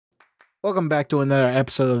Welcome back to another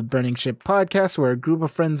episode of the Burning Ship Podcast, where a group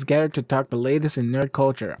of friends gather to talk the latest in nerd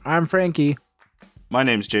culture. I'm Frankie. My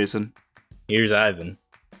name's Jason. Here's Ivan.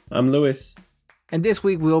 I'm Lewis. And this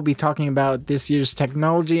week we'll be talking about this year's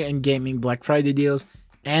technology and gaming Black Friday deals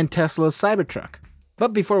and Tesla's Cybertruck.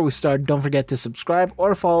 But before we start, don't forget to subscribe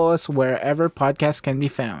or follow us wherever podcasts can be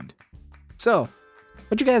found. So,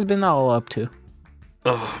 what you guys been all up to?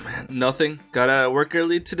 Oh man, nothing. Got out of work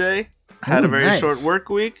early today. Had a very short work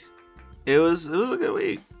week. It was a good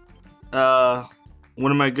week.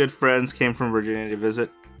 One of my good friends came from Virginia to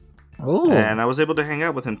visit. Oh. And I was able to hang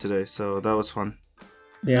out with him today, so that was fun.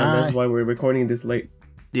 Yeah, that's why we're recording this late.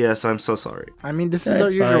 Yes, I'm so sorry. I mean, this is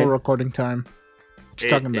our usual recording time. What you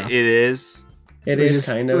talking about? It is. It is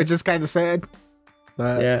kind of. Which is kind of sad.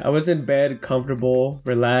 But yeah, I was in bed, comfortable,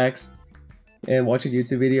 relaxed, and watching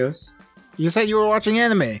YouTube videos. You said you were watching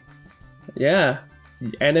anime. Yeah,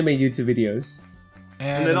 anime YouTube videos.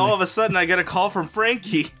 And then all of a sudden I get a call from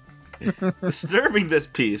Frankie disturbing this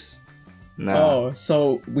piece. No. Oh,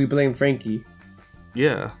 so we blame Frankie.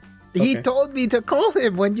 Yeah. He Okay. told me to call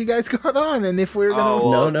him when you guys got on, and if we were gonna... Oh,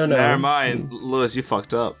 well, No. Never mind. Lewis, you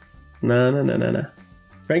fucked up. No.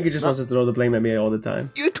 Frankie just wants to throw the blame at me all the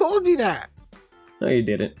time. You told me that! No, you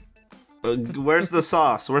didn't. Where's the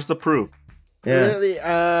sauce? Where's the proof? Yeah. Literally,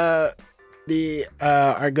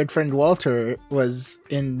 our good friend Walter was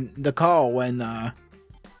in the call when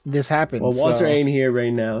this happened. Well, Walter so, ain't here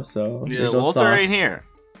right now, so Yeah, there's no Walter sauce. ain't here.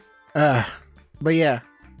 but yeah,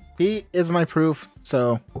 he is my proof.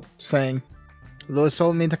 So, saying, Lewis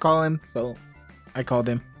told me to call him, so I called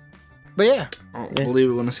him. But yeah, Believe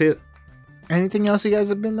it when I see it. anything else you guys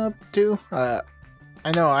have been up to? I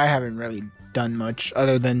know I haven't really done much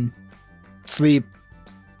other than sleep.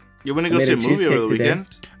 You want to go made see a a movie over the cheesecake today.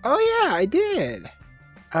 weekend? Oh yeah, I did.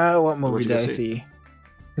 What movie What'd you did go I see? see?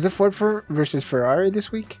 Was it Ford versus Ferrari this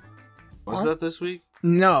week? Was that this week?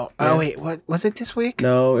 No. Yeah. Oh wait, what was it this week?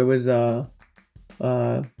 No, it was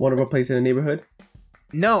Wonderful Place in the Neighborhood.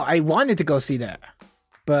 No, I wanted to go see that,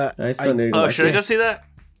 but I still need to Oh, watch should I it. go see that?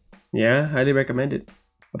 Yeah, highly recommend it.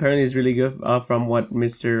 Apparently, it's really good. From what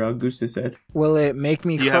Mr. Augusta said. will it make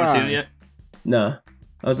me You cry? haven't seen it yet? Nah,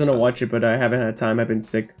 I was gonna watch it, but I haven't had time. I've been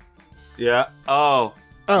sick. Yeah. Oh.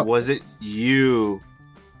 Oh. Was it you?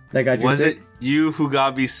 That got you Was sick? it you who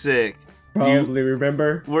got me sick? Probably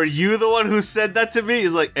remember. Were you the one who said that to me?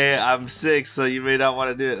 He's like, hey, I'm sick, so you may not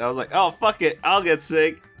want to do it. And I was like, oh, fuck it. I'll get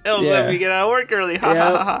sick. It'll let Yeah. me get out of work early. Ha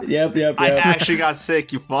ha ha ha. Yep. I actually got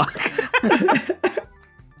sick, you fuck.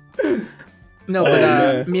 No, but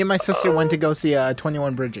yeah. me and my sister went to go see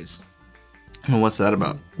 21 Bridges. What's that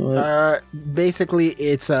about? What? Basically,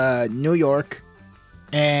 it's New York,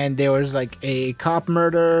 and there was like a cop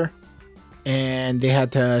murder, and they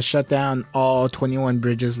had to shut down all 21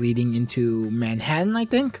 bridges leading into Manhattan, I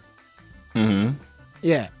think. Mm-hmm.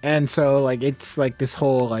 Yeah, and so like it's like this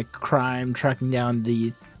whole like crime tracking down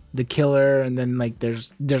the killer, and then like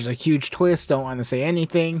there's a huge twist. Don't want to say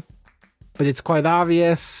anything, but it's quite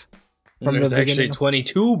obvious from There's the actually beginning.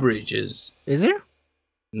 22 bridges. Is there?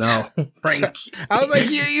 No, Frank. I was like,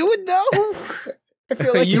 you would know. I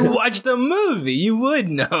feel like you watched the movie. You would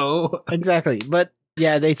know. Exactly, but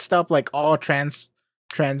yeah, they stopped like all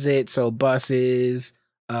transit, so buses,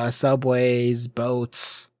 subways,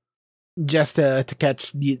 boats, just to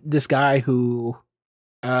catch this guy who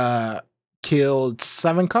killed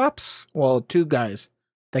 7 cops. Well, 2 guys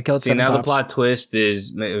that killed See, 7 now cops. the plot twist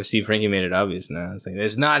is... See, Frankie made it obvious now. It's like,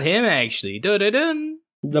 it's not him, actually. Dun-dun-dun.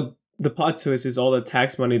 The plot twist is all the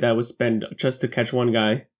tax money that was spent just to catch one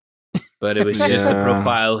guy, But it was just to Yeah.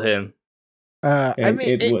 profile him. I and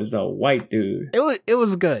mean, it was a white dude. it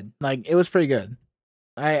was good. Like it was pretty good.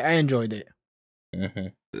 I enjoyed it. Mm-hmm.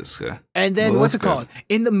 This guy. And then Well, what's it that's called?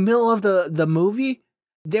 In the middle of the movie,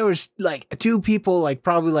 there was like 2 people, like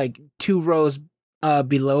probably like 2 rows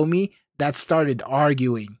below me, that started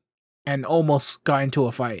arguing and almost got into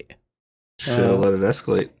a fight. Should have let it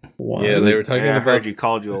escalate. Wow. Yeah, they were talking Hey, I about... heard you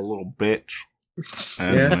called you a little bitch. Yeah.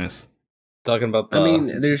 Anyways. Talking about the... I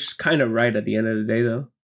mean, they're kind of right at the end of the day, though.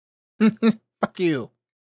 Fuck you.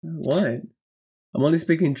 What? I'm only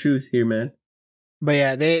speaking truth here, man. But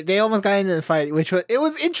yeah, they almost got into the fight, which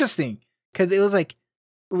was interesting because it was like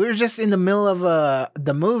we were just in the middle of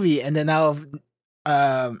the movie, and then out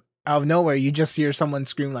of nowhere, you just hear someone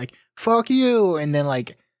scream like "fuck you," and then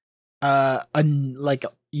like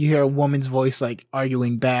you hear a woman's voice like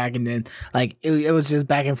arguing back, and then like it was just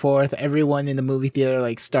back and forth. Everyone in the movie theater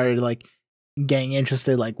like started like getting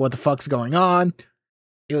interested, like what the fuck's going on.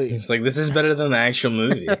 It's like, this is better than the actual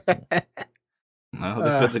movie. I hope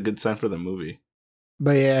that's a good sign for the movie.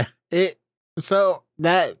 But yeah, so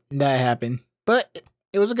that happened, but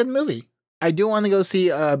it was a good movie. I do want to go see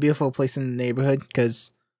A Beautiful Place in the Neighborhood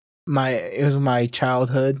because it was my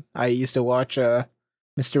childhood. I used to watch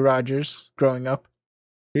Mr. Rogers growing up.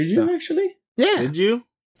 Did you actually? Yeah. Did you?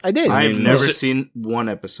 I did. I've never seen one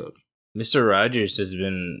episode. Mr. Rogers has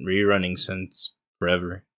been rerunning since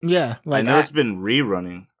forever. Yeah. I know it's been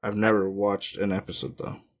rerunning. I've never watched an episode,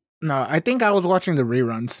 though. No, I think I was watching the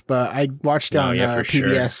reruns, but I watched it on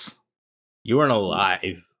PBS. Sure. You weren't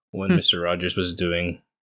alive when Mr. Rogers was doing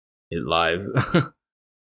it live.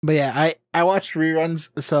 But yeah, I watched reruns,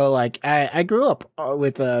 so like I grew up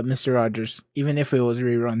with Mr. Rogers, even if it was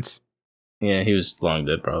reruns. Yeah, he was long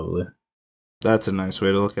dead probably. That's a nice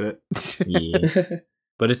way to look at it. Yeah.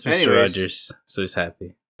 But it's Mr. Rogers, so he's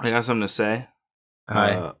happy. I got something to say.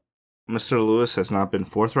 Hi. Mr. Lewis has not been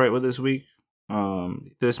forthright with this week.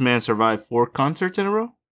 This man survived 4 concerts in a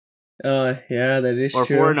row? Yeah, that is true. Or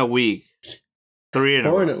 4 in a week. 3 in a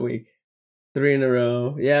row. 4 in a week. 3 in a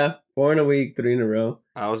row. Yeah, 4 in a week, 3 in a row.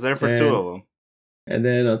 I was there for 2 of them. And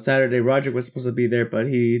then on Saturday, Roger was supposed to be there, but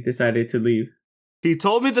he decided to leave. He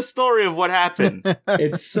told me the story of what happened.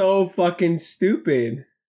 It's so fucking stupid.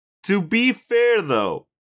 To be fair, though,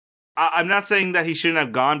 I'm not saying that he shouldn't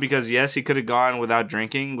have gone because, yes, he could have gone without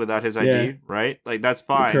drinking, without his ID, right? Like, that's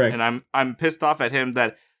fine. Correct. And I'm pissed off at him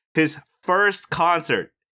that his first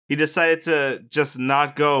concert, he decided to just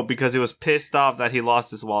not go because he was pissed off that he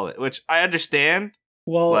lost his wallet, which I understand.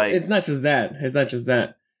 Well, it's not just that.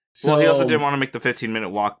 So, well, he also didn't want to make the 15-minute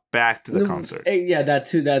walk back to the concert. Yeah, that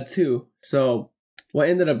too. So what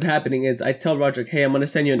ended up happening is I tell Roger, hey, I'm going to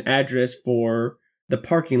send you an address for the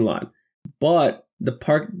parking lot. But the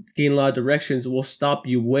parking lot directions will stop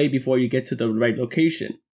you way before you get to the right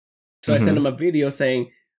location. So I sent him a video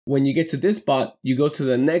saying, when you get to this spot, you go to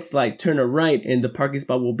the next light, turn a right, and the parking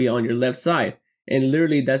spot will be on your left side. And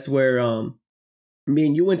literally, that's where me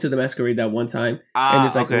and you went to the Masquerade that one time. And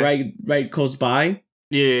it's like right close by.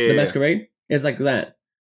 Yeah. The Masquerade. It's like that.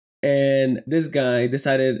 And this guy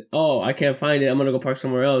decided, oh, I can't find it. I'm going to go park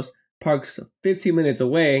somewhere else. Parks 15 minutes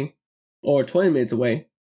away or 20 minutes away.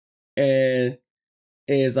 And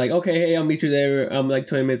is like, okay, hey, I'll meet you there. I'm like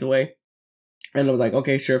 20 minutes away. And I was like,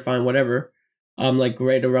 okay, sure, fine, whatever. I'm like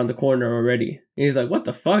right around the corner already. And he's like, what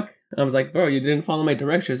the fuck? I was like, bro, you didn't follow my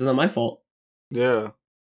directions. It's not my fault. Yeah.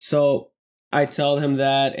 So I tell him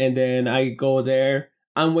that, and then I go there.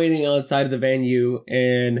 I'm waiting outside of the venue,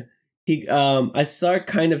 and I start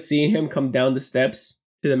kind of seeing him come down the steps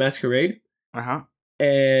to the Masquerade. Uh-huh.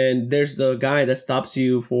 And there's the guy that stops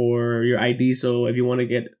you for your ID. So if you want to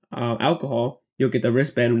get alcohol, you'll get the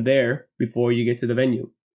wristband there before you get to the venue.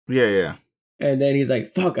 Yeah. And then he's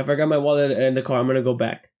like, fuck, I forgot my wallet in the car. I'm going to go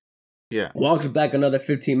back. Yeah. Walks back another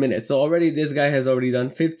 15 minutes. So already this guy has already done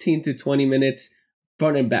 15 to 20 minutes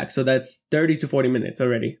front and back. So that's 30 to 40 minutes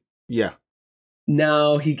already. Yeah.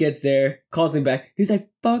 Now he gets there, calls him back. He's like,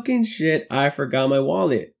 fucking shit, I forgot my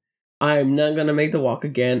wallet. I'm not going to make the walk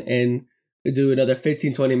again and do another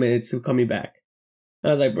 15, 20 minutes of coming back.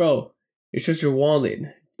 I was like, bro, it's just your wallet.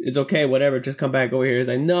 It's okay, whatever. Just come back over here. He's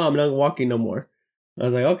like, no, I'm not walking no more. I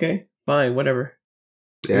was like, okay, fine, whatever.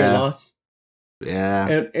 Yeah. Loss.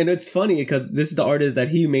 Yeah. And it's funny because this is the artist that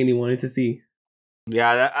he mainly wanted to see.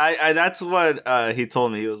 Yeah, I that's what he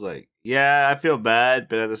told me. He was like, yeah, I feel bad,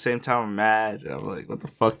 but at the same time, I'm mad. And I'm like, what the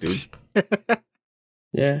fuck, dude?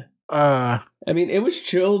 Yeah. I mean, it was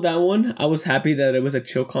chill, that one. I was happy that it was a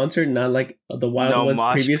chill concert, not like the wild ones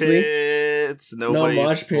previously. Pits, no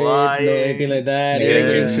mosh pits, no anything like that.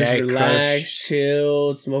 It was just relaxed,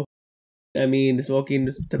 chill, smoking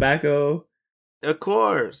tobacco. Of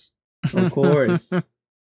course.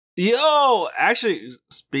 Yo, actually,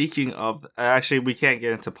 speaking of... Actually, we can't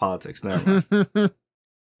get into politics. Never mind.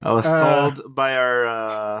 I was told by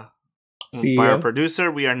our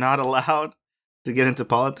producer we are not allowed to get into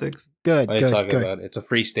politics. Good. What are you talking about? It's a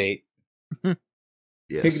free state.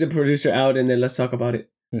 Yes. Pick the producer out and then let's talk about it.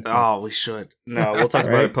 Oh, we should. No, we'll talk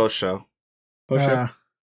about it post-show. Post-show?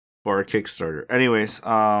 For our Kickstarter. Anyways,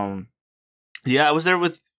 yeah, I was there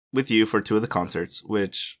with you for 2 of the concerts,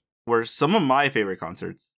 which were some of my favorite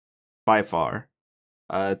concerts by far.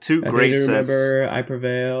 2 great sets. I remember I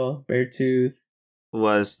Prevail, Beartooth.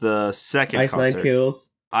 Was the second Ice concert. 9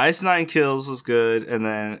 Kills. Ice 9 Kills was good, and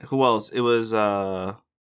then who else? It was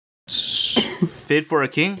Fit for a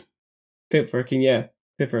King? Fit for a King, yeah.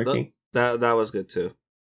 Fit for a King. That was good too.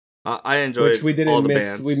 I enjoyed Which we didn't all the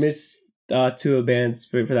miss. bands. We missed 2 bands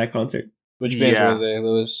for that concert. Which bands were they,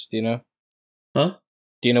 Lewis? Do you know? Huh?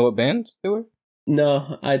 Do you know what bands they were?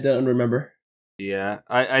 No, I don't remember. Yeah,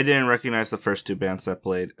 I didn't recognize the first 2 bands that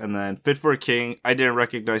played. And then Fit for a King, I didn't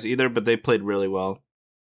recognize either, but they played really well.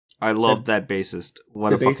 I loved that bassist.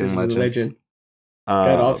 What a fucking legend.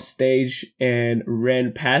 got off stage and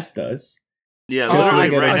ran past us. Yeah, literally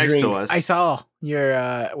right next drink. to us. I saw your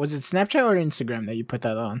was it Snapchat or Instagram that you put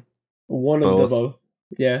that on? One of the both.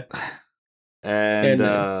 Yeah. And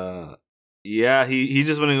yeah, he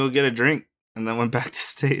just went to go get a drink and then went back to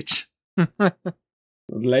stage.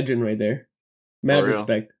 Legend right there. Mad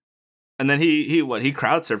respect. And then he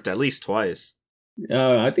crowd surfed at least twice.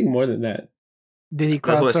 I think more than that. Did he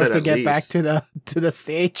crowd surf to get back to the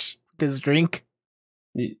stage with his drink?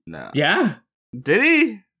 No. Yeah. Did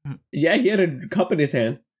he? Yeah, he had a cup in his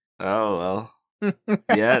hand. Oh well.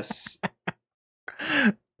 Yes.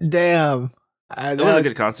 Damn. It was a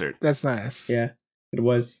good concert. That's nice. Yeah, it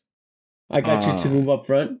was. I got you to move up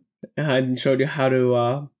front and showed you how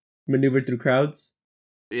to maneuver through crowds.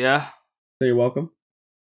 Yeah. So you're welcome.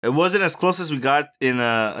 It wasn't as close as we got in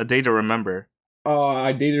A Day to Remember. Oh,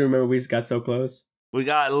 I didn't remember we just got so close. We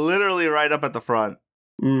got literally right up at the front.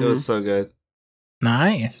 Mm-hmm. It was so good.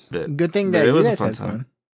 Nice. But, good thing that it was a fun time.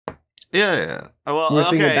 Yeah. Well,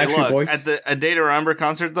 okay, look, at the A Day to Remember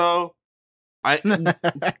concert, though,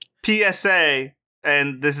 PSA,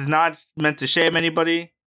 and this is not meant to shame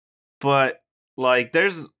anybody, but, like,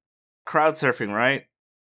 there's crowd surfing, right?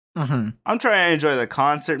 Mm-hmm. I'm trying to enjoy the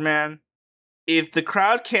concert, man. If the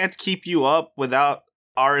crowd can't keep you up without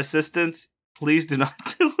our assistance, please do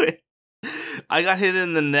not do it. I got hit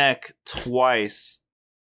in the neck twice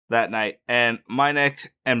that night, and my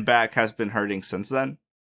neck and back has been hurting since then.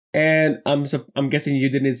 And I'm guessing you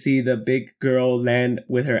didn't see the big girl land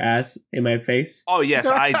with her ass in my face? Oh, yes,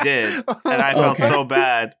 I did. And I felt so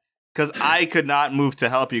bad because I could not move to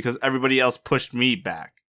help you because everybody else pushed me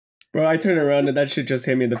back. Bro, I turned around and that shit just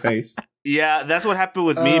hit me in the face. Yeah, that's what happened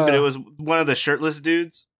with me, but it was one of the shirtless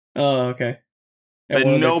dudes. Oh, okay. But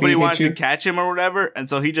nobody wanted to catch him or whatever, and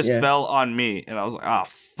so he just fell on me, and I was like, oh,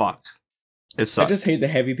 fuck. It sucked. I just hate the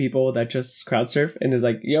heavy people that just crowd surf and is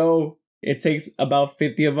like, yo, it takes about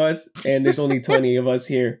 50 of us, and there's only 20 of us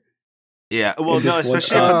here. Yeah, well, no,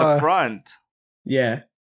 especially at the front. Yeah.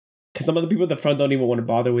 Because some of the people at the front don't even want to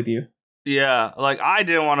bother with you. Yeah, like, I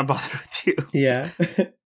didn't want to bother with you. Yeah.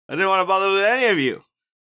 I didn't want to bother with any of you.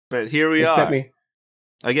 But here we are. Except me.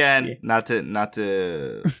 Again, not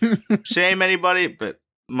to shame anybody, but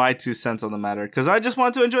my 2 cents on the matter. Because I just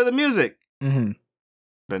want to enjoy the music. Mm-hmm.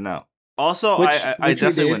 But no. Also, I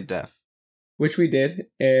definitely went deaf. Which we did.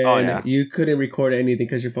 And you couldn't record anything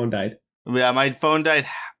because your phone died. Yeah, my phone died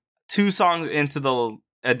 2 songs into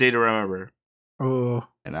A Day to Remember. Oh.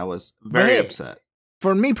 And I was very upset.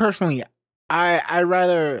 For me personally, I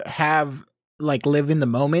rather have live in the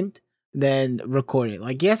moment than record it.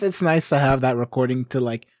 Like, yes, it's nice to have that recording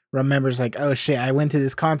to remember. It's like, oh shit, I went to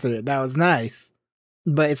this concert. That was nice.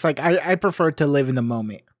 But it's like I prefer to live in the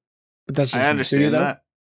moment. But that's just I understand that.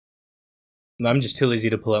 I'm just too lazy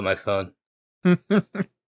to pull out my phone.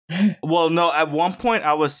 Well, no, at one point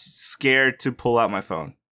I was scared to pull out my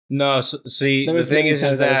phone. No, see, the thing is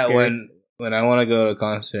that when I want to go to a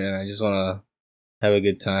concert and I just want to have a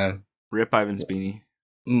good time. Rip Ivan's beanie.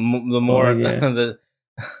 The more don't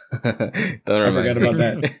I forgot about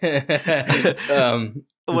that.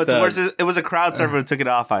 What's worse is it was a crowd surfer who took it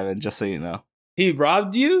off, Ivan, just so you know. He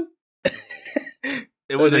robbed you?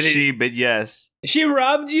 It was a she, but yes. She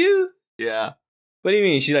robbed you? Yeah. What do you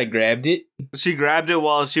mean? She grabbed it? She grabbed it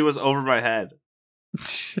while she was over my head.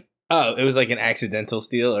 Oh, it was like an accidental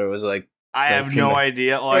steal, or was it like... I have no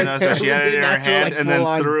idea. All I know is that she had it in her hand and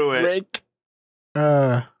then threw it.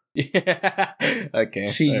 Yeah. Okay.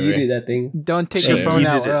 She yeeted that thing. Don't take your phone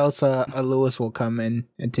out or else a Lewis will come in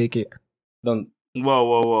and take it. Don't.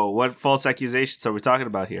 Whoa. What false accusations are we talking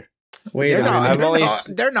about here? Wait, they're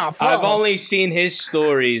not false. I've only seen his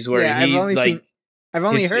stories where I've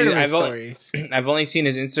only heard of his stories. I've only seen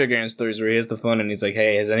his Instagram stories where he has the phone and he's like,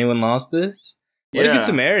 hey, has anyone lost this? What a good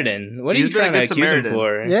Samaritan. What are you trying to accuse him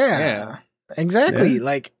for? Yeah. Exactly.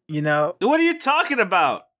 Yeah. What are you talking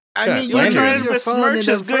about? I mean, you're trying to besmirch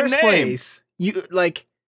his good name. Place. You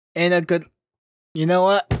and a good. You know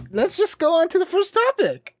what? Let's just go on to the first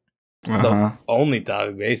topic. The only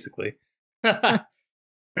topic, basically. But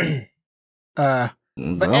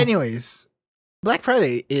anyways, Black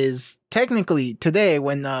Friday is technically today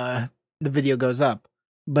when the video goes up,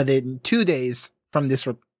 but in 2 days from this.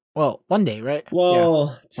 1 day, right?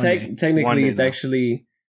 Well, technically, it's actually.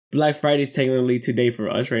 Black Friday is technically today for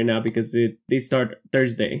us right now because they start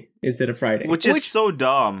Thursday instead of Friday. Which is so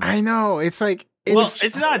dumb. I know. It's like...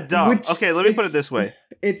 it's not dumb. Okay, let me put it this way.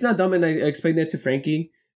 It's not dumb, and I explained that to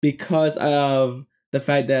Frankie because of the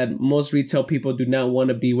fact that most retail people do not want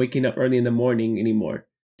to be waking up early in the morning anymore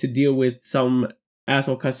to deal with some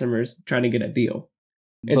asshole customers trying to get a deal.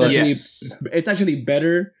 It's actually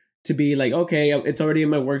better to be like, okay, it's already in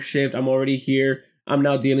my work shift. I'm already here. I'm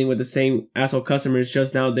now dealing with the same asshole customers.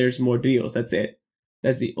 Just now there's more deals. That's it.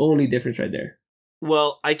 That's the only difference right there.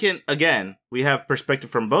 Well, we have perspective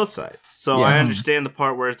from both sides. So I understand the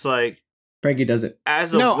part where it's like, Frankie does it.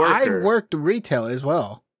 As a worker. I worked retail as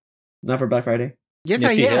well. Not for Black Friday? Yes,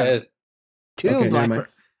 I have. Two Black Friday.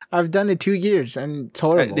 I've done it 2 years, and it's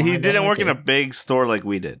horrible. He didn't work in a big store like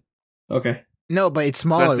we did. Okay. No, but it's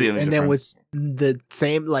smaller. And then with the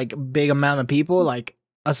same, like, big amount of people, like,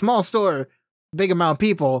 a small store, big amount of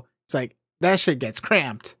people, it's like, that shit gets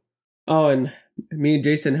cramped. Oh, and me and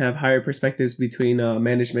Jason have higher perspectives between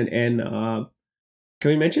management and... can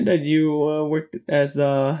we mention that you worked as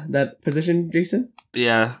that position, Jason?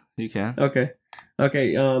 Yeah, you can. Okay.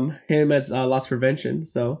 Him as loss prevention,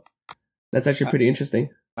 so that's actually pretty interesting.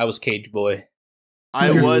 I was Cage Boy.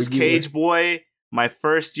 I was Cage Boy. My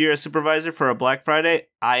first year as supervisor for a Black Friday,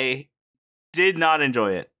 I did not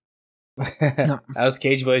enjoy it. No. I was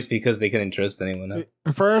Cage Boys because they couldn't trust anyone else.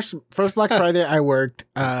 First Black Friday I worked,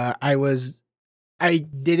 I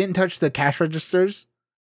didn't touch the cash registers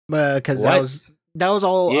because that was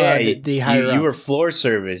all the higher ups. You were floor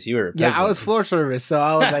service. I was floor service. So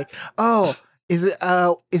I was like, oh,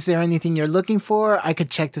 is there anything you're looking for? I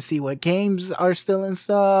could check to see what games are still in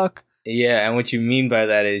stock. Yeah, and what you mean by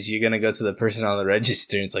that is you're gonna go to the person on the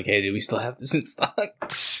register and it's like, hey, do we still have this in stock?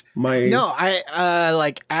 No, I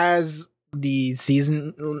like as the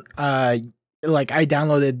season like I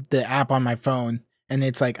downloaded the app on my phone and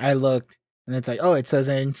it's like I looked and it's like, oh, it says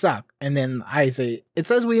in stock. And then I say, it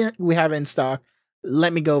says we have it in stock.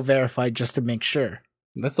 Let me go verify just to make sure.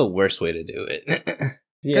 That's the worst way to do it.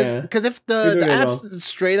 Yeah. Because if the app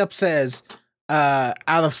straight up says out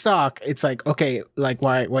of stock, it's like, okay, like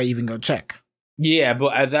why even go check? Yeah,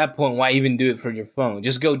 but at that point, why even do it from your phone?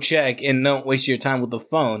 Just go check and don't waste your time with the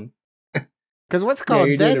phone. Because what's called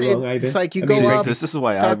it's like you go up, this is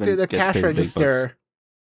why talk to the cash register,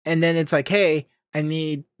 and then it's like, hey, I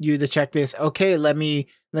need you to check this. Okay, let me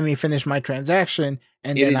finish my transaction,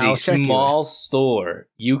 and then I'll check you. It is a small store.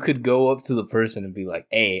 You could go up to the person and be like,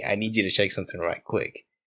 "Hey, I need you to check something right quick,"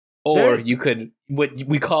 or you could what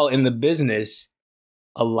we call in the business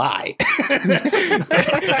a lie.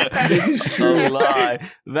 This is true. A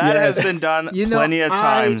lie. That has been done plenty of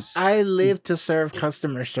times. I live to serve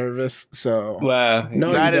customer service, so wow,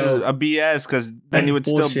 that is a BS because then you would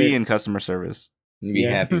still be in customer service. You'd be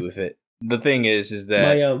happy with it. The thing is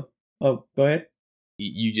that go ahead.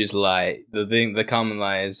 You just lie. The common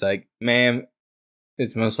lie is like, ma'am,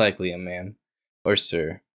 it's most likely a ma'am or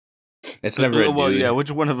sir. It's never a dude. Well, yeah,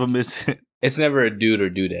 which one of them is it? It's never a dude or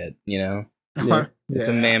dudette, you know? Yeah. It's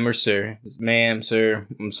a ma'am or sir. It's ma'am, sir,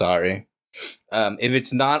 I'm sorry. If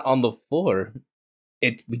it's not on the floor,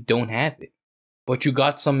 we don't have it. But you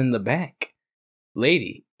got some in the back.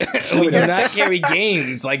 Lady, we do not carry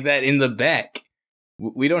games like that in the back.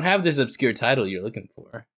 We don't have this obscure title you're looking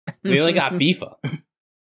for. We only got FIFA.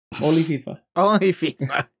 Only FIFA. Only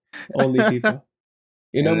FIFA. Only FIFA.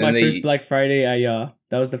 You know, my first Black Friday,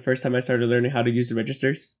 that was the first time I started learning how to use the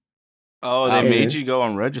registers. Oh, they made you go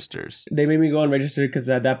on registers. They made me go on register because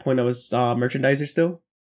at that point I was merchandiser still.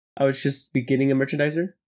 I was just beginning a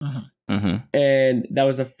merchandiser. And that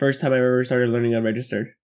was the first time I ever started learning on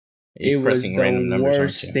register. It was the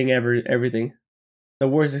worst thing ever, everything. The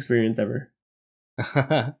worst experience ever.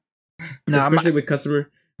 Especially with customers,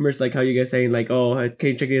 like how you guys saying like, oh, can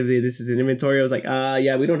you check if this is in inventory? I was like,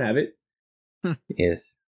 yeah, we don't have it. Yes,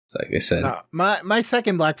 it's like I said. No, my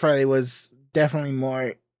second Black Friday was definitely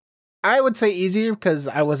more, I would say, easier because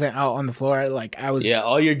I wasn't out on the floor. Like I was. Yeah,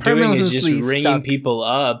 all you're doing is just ringing people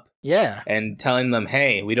up. Yeah, and telling them,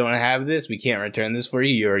 hey, we don't have this. We can't return this for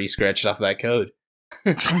you. You already scratched off that code.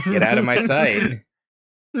 Get out of my sight.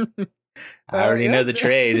 I already know the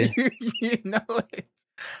trade. You know it.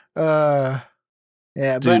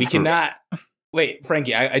 Yeah, dude, we cannot. Wait,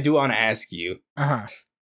 Frankie, I do want to ask you.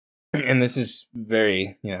 And this is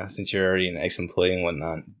very, since you're already an ex-employee and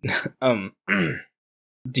whatnot.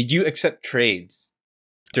 Did you accept trades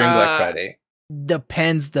during Black Friday?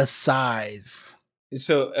 Depends the size.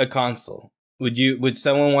 So a console. Would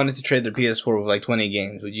someone wanted to trade their PS4 with like 20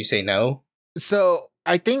 games? Would you say no? So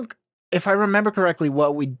I think if I remember correctly,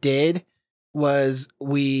 what we did was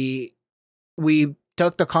we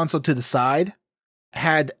took the console to the side,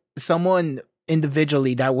 had someone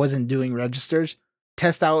individually that wasn't doing registers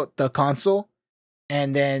test out the console,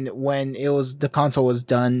 and then when the console was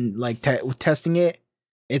done, like testing it,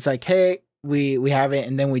 it's like, hey, we have it,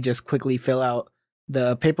 and then we just quickly fill out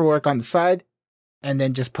the paperwork on the side, and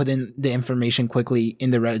then just put in the information quickly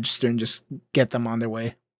in the register and just get them on their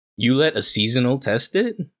way. You let a seasonal test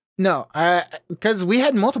it? No, because we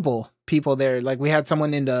had multiple people there. Like we had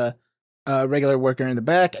someone in the regular worker in the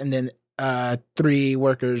back, and then 3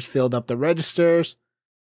 workers filled up the registers.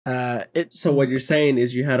 So what you're saying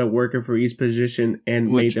is you had a worker for each position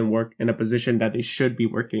and made them work in a position that they should be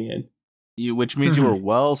working in. Which means you were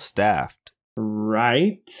well staffed.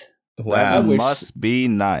 Right? Wow, that must be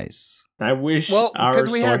nice. I wish our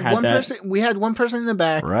we store had had one that. person. We had one person in the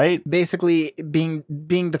back, right? Basically, being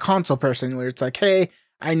the console person, where it's like, hey,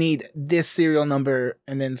 I need this serial number,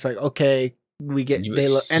 and then it's like, okay, we get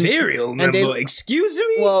serial number. Excuse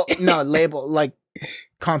me. Well, no, label like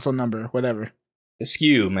console number, whatever.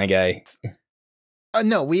 SKU, my guy.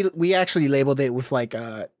 No, we actually labeled it with like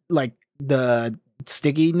the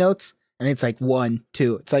sticky notes, and it's like 1,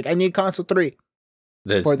 2. It's like I need console 3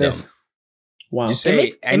 for this. Wow, just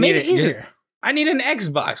say it made it easier. I need an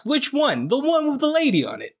Xbox. Which one? The one with the lady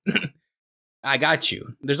on it. I got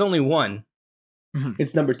you. There's only one.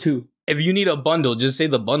 It's number 2. If you need a bundle, just say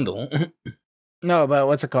the bundle. No, but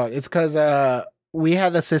what's it called? It's because we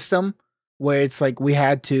had a system where it's like we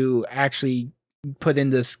had to actually put in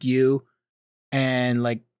the SKU and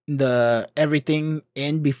like the everything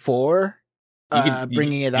in before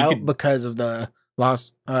bringing it out because of the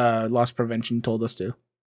loss prevention told us to.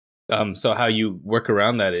 So how you work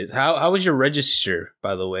around that is how was your register,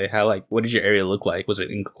 by the way? What did your area look like? Was it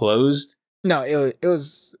enclosed? No, it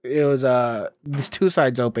was 2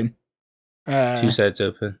 sides open. 2 sides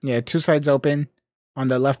open. Yeah, 2 sides open on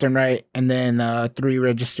the left and right, and then 3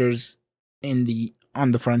 registers on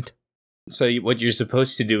the front. So what you're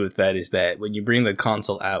supposed to do with that is that when you bring the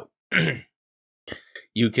console out,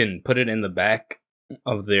 you can put it in the back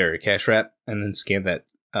of their cash wrap and then scan that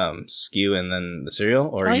SKU and then the serial,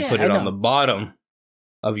 or you put it on the bottom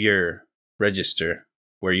of your register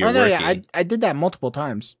where you're working. Yeah, I did that multiple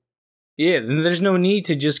times. Yeah, then there's no need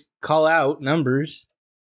to just call out numbers.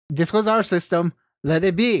 This was our system. Let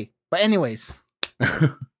it be. But anyways.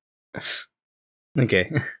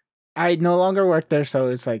 Okay. I no longer work there, so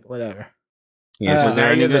it's like, whatever. Yeah, was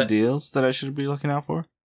there any good deals that I should be looking out for?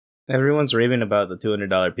 Everyone's raving about the $200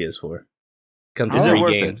 PS4. Comes with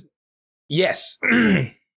 3 games. Yes.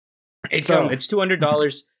 It's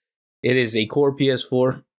 $200. It is a core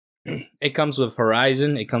PS4. It comes with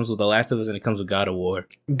Horizon, it comes with The Last of Us, and it comes with God of War.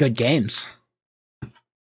 Good games.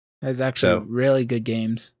 That's actually really good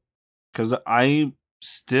games. Because I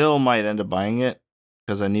still might end up buying it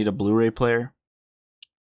because I need a Blu-ray player.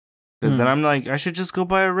 But then I'm like, I should just go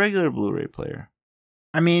buy a regular Blu-ray player.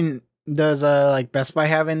 I mean, does Best Buy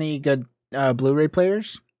have any good Blu-ray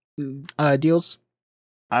players deals?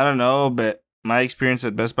 I don't know, but my experience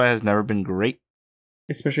at Best Buy has never been great.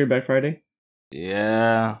 Especially Black Friday?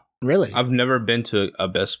 Yeah. Really? I've never been to a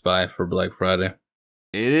Best Buy for Black Friday.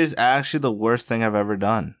 It is actually the worst thing I've ever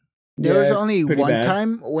done. There was only one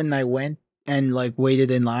time when I went and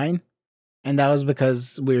waited in line, and that was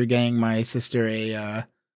because we were getting my sister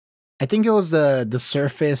I think it was the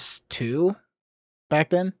Surface 2 back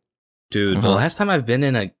then. Dude, the last time I've been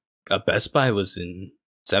in a Best Buy was in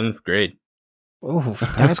 7th grade. Oh,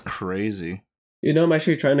 that's crazy. You know, I'm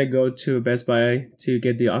actually trying to go to a Best Buy to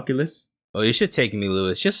get the Oculus. Oh, you should take me,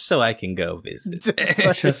 Lewis, just so I can go visit.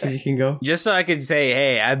 Just so you can go? Just so I can say,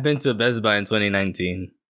 hey, I've been to a Best Buy in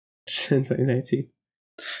 2019. 2019.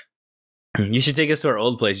 You should take us to our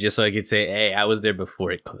old place just so I could say, hey, I was there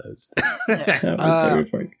before it closed. The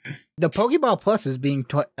Pokeball Plus is being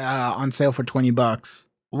on sale for $20.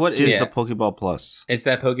 What is the Pokeball Plus? It's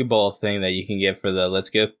that Pokeball thing that you can get for the Let's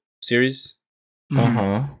Go series.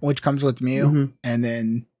 Which comes with Mew, and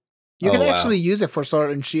then you can actually use it for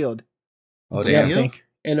Sword and Shield. Oh, damn. I think.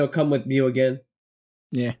 And it'll come with Mew again.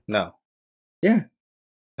 Yeah. No. Yeah.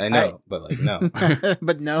 I know, but no.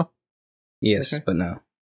 But no. Yes, but no.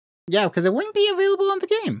 Yeah, because it wouldn't be available on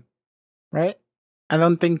the game, right? I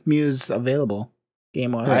don't think Mew's available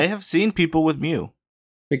game-wise. I have seen people with Mew.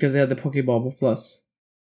 Because they have the Pokeball Plus.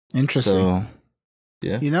 Interesting. So,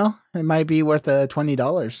 yeah. You know, it might be worth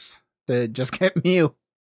 $20 to just get Mew.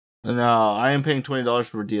 No, I am paying $20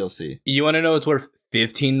 for DLC. You want to know what's worth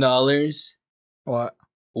 $15? What?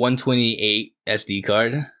 128 SD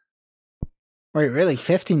card. Wait, really?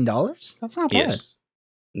 $15? That's not bad. Yes.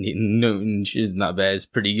 No, it's not bad. It's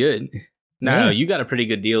pretty good. No, you got a pretty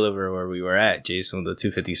good deal over where we were at, Jason, with the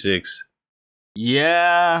 256.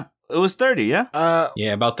 Yeah, it was 30. Yeah.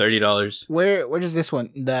 Yeah, about $30. Where does this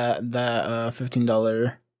one? The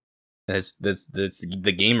 $15. That's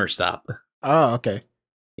the Gamer Stop. Oh, okay.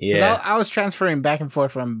 Yeah, I was transferring back and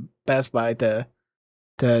forth from Best Buy to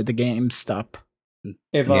the GameStop.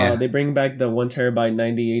 If they bring back the 1 terabyte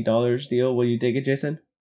 $98 deal, will you take it, Jason?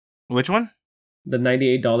 Which one? The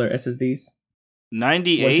 $98 SSDs.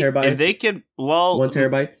 98. 1 terabyte. If they can, 1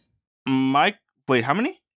 terabytes. Wait, how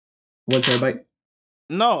many? 1 terabyte.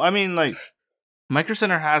 No, I mean like Micro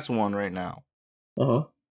Center has one right now.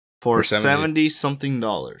 For $70-something.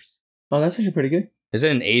 Oh, that's actually pretty good. Is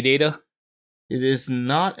it an ADATA? It is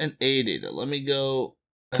not an ADATA. Let me go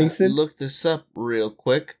Kingston? look this up real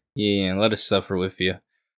quick. Yeah, let us suffer with you.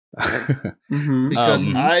 Because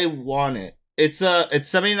I want it. It's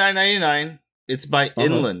 $79.99. It's by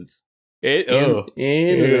Inland.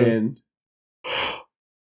 Inland.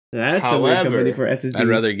 That's a weird company for SSDs. I'd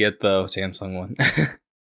rather get the Samsung one.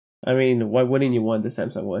 I mean, why wouldn't you want the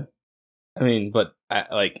Samsung one? I mean, but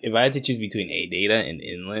if I had to choose between ADATA and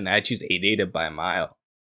Inland, I'd choose ADATA by a mile.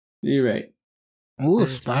 You're right. Ooh,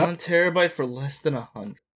 it's 1 terabyte for less than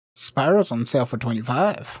 100. Spyro's on sale for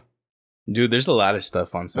 $25. Dude, there's a lot of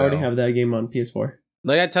stuff on sale. I already have that game on PS4.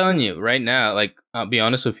 Like I'm telling you, right now, like I'll be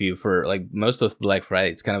honest with you, for like most of Black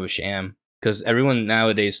Friday, it's kind of a sham because everyone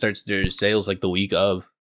nowadays starts their sales like the week of.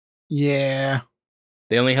 Yeah.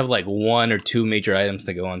 They only have like 1 or 2 major items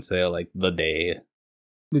to go on sale like the day.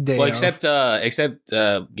 Well, except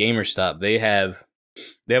GamerStop, they have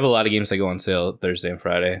a lot of games that go on sale Thursday and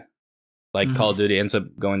Friday. Like Call of Duty ends up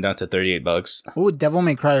going down to $38. Oh, Devil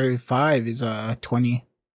May Cry 5 is $20.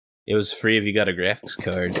 It was free if you got a graphics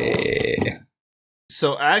card.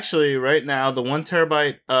 So actually, right now, the 1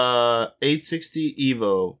 terabyte 860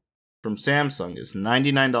 Evo from Samsung is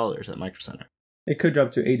 $99 at Micro Center. It could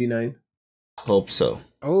drop to $89. Hope so.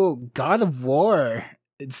 Oh, God of War.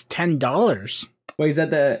 It's $10. Wait, is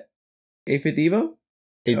that the 850 Evo?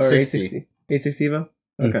 860. 860 Evo?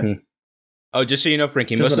 Okay. Oh, just so you know,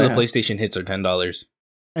 Frankie, most of the PlayStation hits are $10.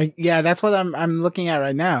 Yeah, that's what I'm looking at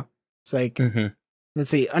right now. It's like,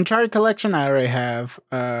 let's see, Uncharted Collection I already have.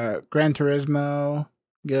 Gran Turismo,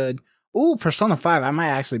 good. Ooh, Persona 5, I might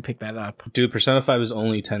actually pick that up. Dude, Persona 5 is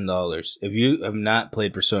only $10. If you have not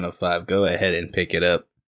played Persona 5, go ahead and pick it up.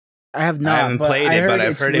 I have not. I haven't played it, but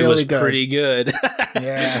I've heard it was pretty good.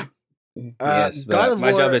 Yeah. Yes, God of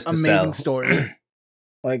my War, job is to amazing sell. story.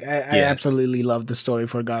 Like I absolutely love the story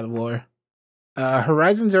for God of War.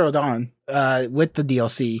 Horizon Zero Dawn, with the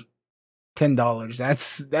DLC, $10.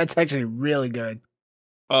 That's actually really good.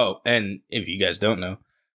 Oh, and if you guys don't know,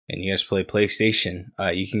 and you guys play PlayStation,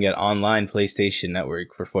 you can get online PlayStation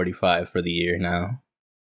Network for $45 for the year now.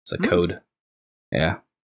 It's a code. Yeah.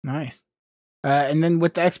 Nice. And then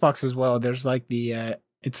with the Xbox as well, there's like the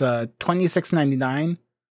it's a $26.99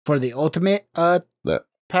 for the Ultimate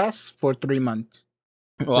Pass for 3 months.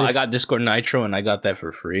 Well, I got Discord Nitro and I got that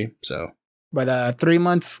for free, so. But 3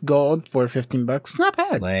 months gold for $15. Not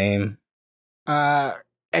bad. Lame.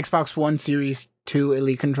 Xbox One Series 2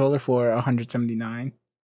 Elite controller for $179.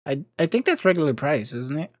 I think that's regular price,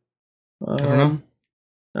 isn't it? I don't know.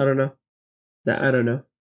 I don't know.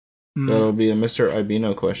 That'll be a Mr.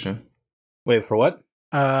 Ibino question. Wait, for what?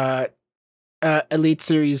 Elite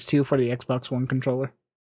Series 2 for the Xbox One controller.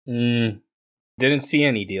 Didn't see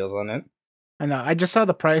any deals on it. I know. I just saw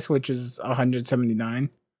the price, which is $179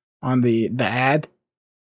 on the ad.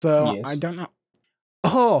 So yes. I don't know.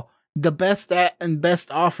 Oh, the best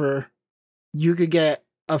offer. You could get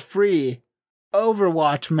a free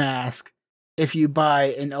Overwatch mask if you buy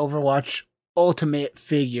an Overwatch Ultimate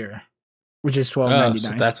figure, which is $12.99.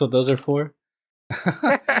 So that's what those are for?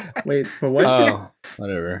 Wait, for what? Oh,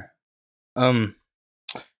 whatever.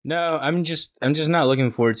 No, I'm just not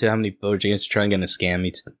looking forward to how many people are going to try and get a scam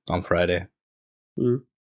me on Friday.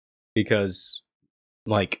 Because,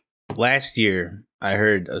 like, last year, I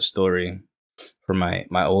heard a story from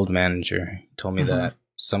my old manager. He told me that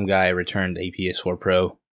some guy returned a PS4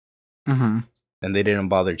 Pro, and they didn't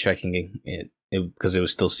bother checking it because it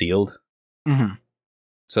was still sealed.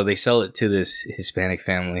 So they sell it to this Hispanic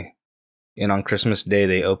family, and on Christmas Day,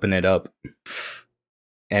 they open it up,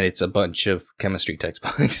 and it's a bunch of chemistry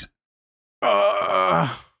textbooks.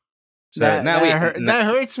 That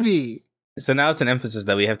hurts me. So now it's an emphasis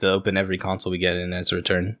that we have to open every console we get in as a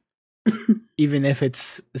return. Even if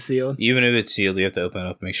it's sealed? Even if it's sealed, you have to open it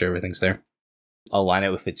up, make sure everything's there. I'll line it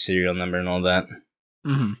with its serial number and all that.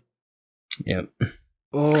 Yep.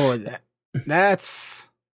 Oh, that's...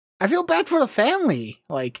 I feel bad for the family.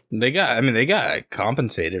 Like they got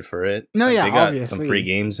compensated for it. No, yeah, they got obviously some free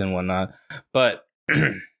games and whatnot. But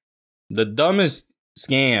the dumbest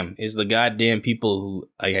scam is the goddamn people who,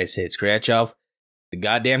 like I said, scratch off the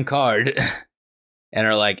goddamn card and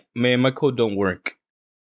are like, "Man, my code don't work.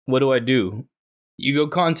 What do? You go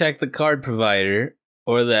contact the card provider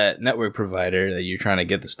or that network provider that you're trying to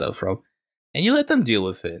get the stuff from, and you let them deal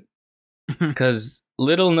with it." Because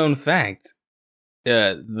little known fact.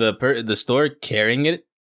 The store carrying it,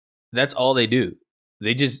 that's all they do.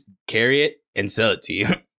 They just carry it and sell it to you.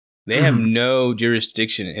 They have no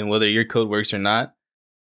jurisdiction in whether your code works or not,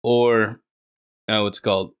 or what's it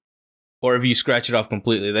called, or if you scratch it off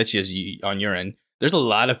completely. That's just you, on your end. There's a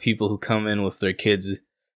lot of people who come in with their kids,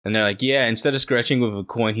 and they're like, "Yeah, instead of scratching with a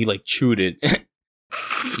coin, he like chewed it,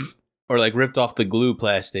 or like ripped off the glue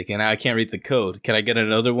plastic, and I can't read the code. Can I get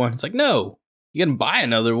another one?" It's like, no, you can buy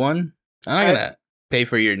another one. I'm not gonna pay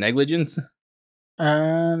for your negligence.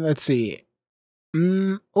 Let's see.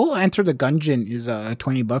 Enter the Gungeon is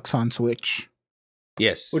 $20 on Switch.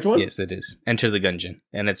 Yes. Which one? Yes, it is. Enter the Gungeon,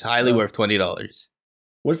 and it's highly worth $20.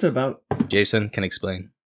 What's it about? Jason can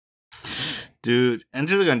explain. Dude,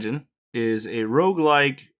 Enter the Gungeon is a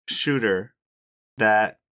roguelike shooter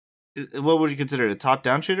that, what would you consider it, a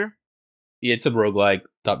top-down shooter? Yeah, it's a roguelike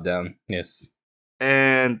top-down, yes.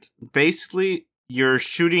 And basically, you're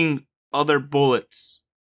shooting other bullets.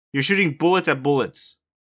 You're shooting bullets at bullets.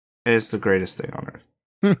 And it's the greatest thing on earth.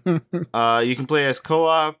 You can play as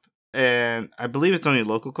co-op, and I believe it's only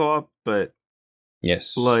local co-op, but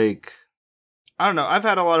yes, like, I don't know. I've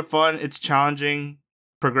had a lot of fun. It's challenging.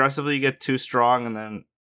 Progressively, you get too strong, and then,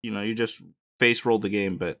 you just face roll the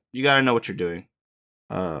game, but you gotta know what you're doing.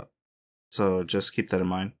 So just keep that in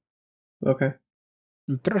mind. Okay.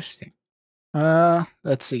 Interesting.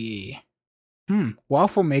 Let's see.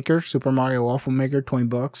 Waffle Maker, Super Mario Waffle Maker,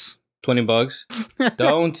 $20. $20.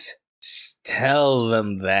 Don't tell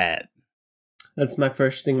them that. That's my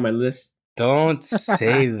first thing on my list. Don't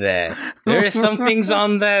say that. There are some things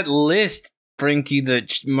on that list, Frankie,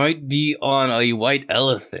 that might be on a white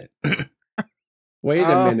elephant. Wait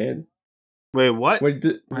a minute. Wait, what?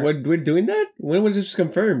 We're doing that? When was this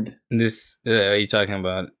confirmed? This, what are you talking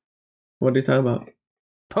about? What are you talking about?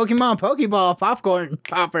 Pokemon Pokeball Popcorn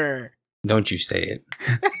Popper. Don't you say it.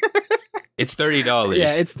 It's $30.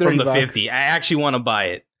 Yeah, it's $30 from the $50. I actually want to buy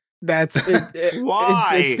it. That's it.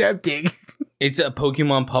 Why? It's tempting. It's a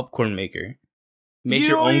Pokemon popcorn maker. Make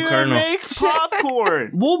your own kernel. Make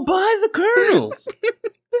popcorn. We'll buy the kernels.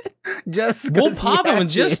 We'll pop them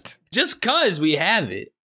just cause we have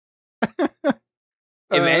it. If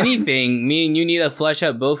anything, me and you need to flesh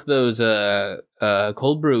out both those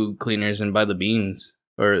cold brew cleaners and buy the beans.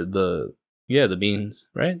 Or the beans,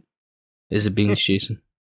 right? Is it beans, Jason?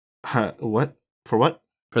 What? For what?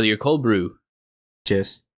 For your cold brew.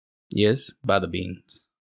 Yes. Yes, buy the beans.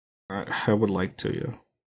 I would like to, yeah.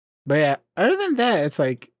 But yeah, other than that, it's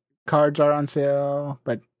like cards are on sale,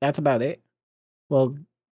 but that's about it. Well,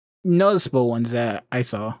 noticeable ones that I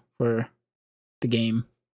saw for the game.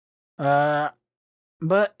 But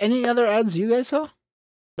any other ads you guys saw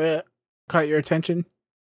that caught your attention?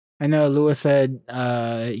 I know Lewis said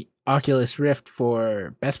Oculus Rift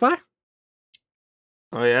for Best Buy.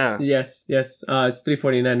 Oh yeah. Yes. It's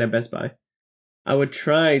 $349 at Best Buy. I would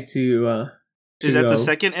try to. Is that the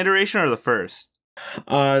second iteration or the first?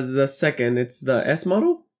 The second. It's the S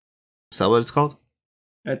model. Is that what it's called?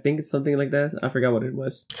 I think it's something like that. I forgot what it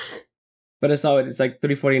was. But I saw it. It's like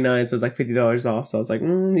 $349, so it's like $50 off. So I was like,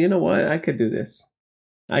 you know what? I could do this.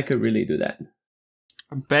 I could really do that.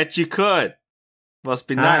 I bet you could. Must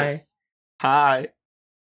be nice. Hi.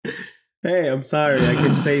 Hey, I'm sorry. I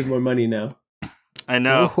can save more money now. I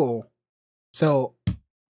know. Oh. So,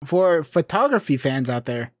 for photography fans out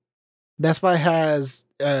there, Best Buy has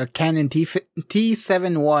a Canon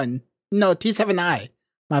T7i,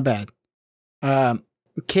 my bad,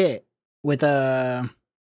 kit with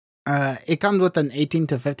it comes with an 18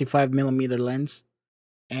 to 55 millimeter lens,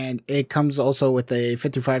 and it comes also with a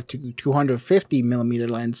 55 to 250 millimeter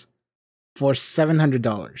lens for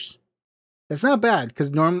 $700. That's not bad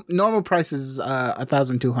because normal price is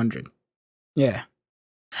 $1,200. Yeah,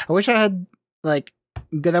 I wish I had like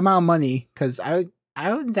good amount of money because I'd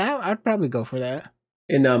probably go for that.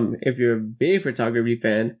 And if you're a big photography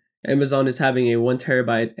fan, Amazon is having a 1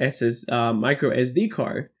 terabyte micro SD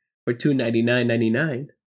card for $299.99.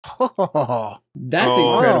 That's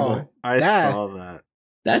incredible. I saw that.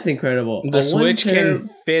 That's incredible. The Switch can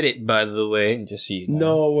fit it, by the way. Just so you know.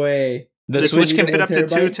 No way. The Switch can fit up to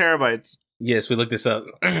 2 terabytes. Yes, we looked this up.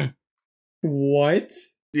 What?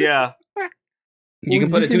 Yeah. You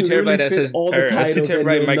can put a 2 terabyte SSD or a 2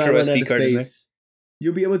 terabyte micro SD card in there.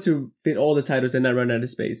 You'll be able to fit all the titles and not run out of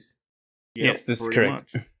space. Yep, yes, this is correct.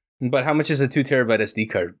 Much. But how much is a 2 terabyte SD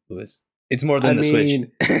card, Louis? It's more than the Switch.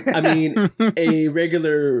 I mean, a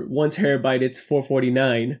regular 1 terabyte is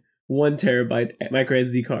 $449. 1 terabyte micro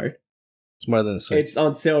SD card. It's more than the Switch. It's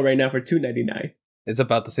on sale right now for $299. It's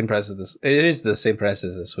about the same price as this. It is the same price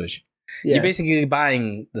as the Switch. Yeah. You're basically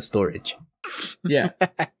buying the storage. Yeah.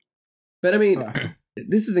 But I mean,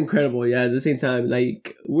 this is incredible. Yeah, at the same time,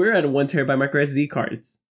 like, we're at a 1 terabyte micro SD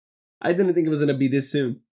cards. I didn't think it was going to be this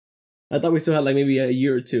soon. I thought we still had like maybe a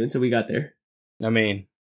year or two until we got there. I mean,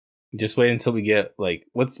 just wait until we get like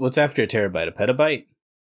what's after a terabyte? A petabyte?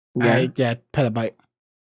 Yeah, petabyte.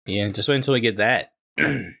 Yeah, just wait until we get that.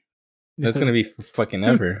 That's gonna be fucking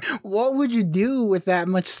ever. What would you do with that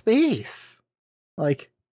much space?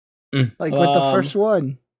 Like with the first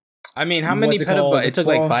one. I mean, how many petabytes? It took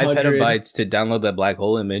like 5 petabytes to download that black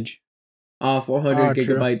hole image. 400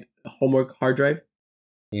 gigabyte homework hard drive.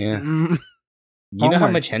 Yeah. You know how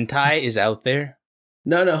much hentai is out there?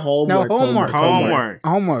 No, homework. Oh,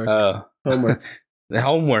 homework. The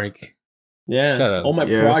homework. Yeah. All my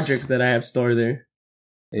projects that I have stored there.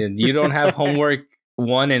 And you don't have homework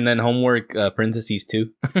 1 and then homework parentheses 2?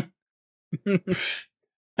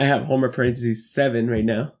 I have homework parentheses 7 right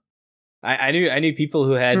now. I knew people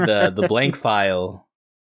who had the blank file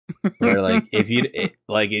where like if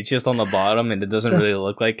it's just on the bottom and it doesn't really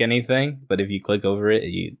look like anything, but if you click over it,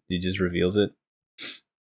 it just reveals it.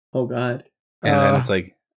 Oh god. And then it's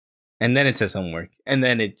like, and then it says homework, and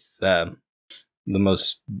then it's the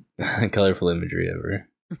most colorful imagery ever.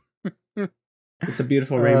 It's a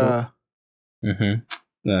beautiful rainbow.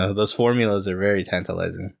 No, those formulas are very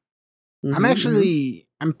tantalizing.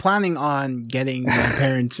 I'm planning on getting my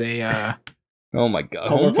parents a oh my god,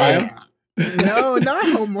 homework? No, not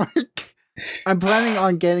homework. I'm planning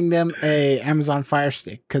on getting them a Amazon Fire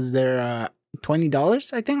Stick because they're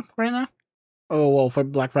 $20, I think, right now. Oh well, for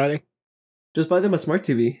Black Friday. Just buy them a smart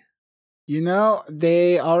TV. You know,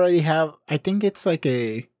 they already have, I think it's like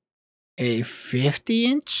a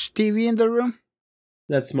 50-inch TV in the room.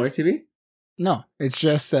 That's smart TV? No, it's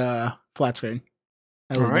just flat screen.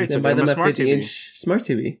 All right, then buy them a 50-inch smart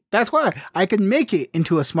TV. That's why I could make it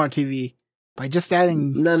into a smart TV by just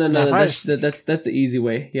adding. No. That's the easy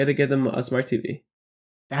way. You had to get them a smart TV.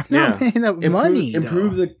 I'm not paying up money.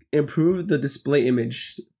 Improve the display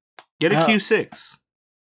image. Get a Q6.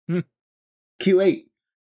 Q8.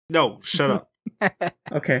 No, shut up.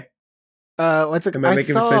 Okay. What's it? Am I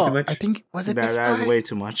making me spend too much? I think was it that is way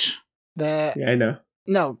too much. Yeah, I know.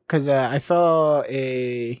 No, because I saw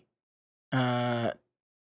a. I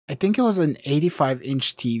think it was an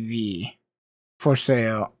 85-inch TV on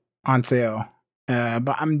sale.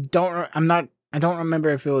 But I don't remember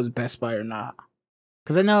if it was Best Buy or not.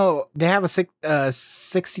 Because I know they have a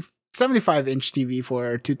 75-inch TV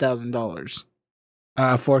for $2,000.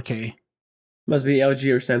 4K. Must be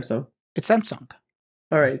LG or Samsung. It's Samsung.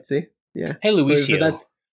 All right, see? Yeah. Hey, Luisio.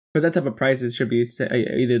 For that type of price, it should be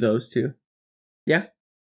either of those two. Yeah?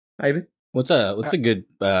 Ivan? What's a good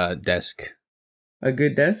desk? A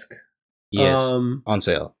good desk? Yes, on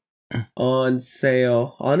sale. On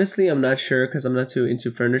sale. Honestly, I'm not sure because I'm not too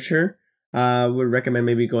into furniture. Would recommend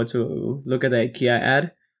maybe go to look at the IKEA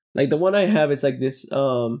ad. Like the one I have is like this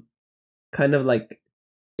kind of like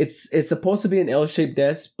it's supposed to be an L-shaped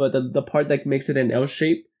desk, but the part that makes it an L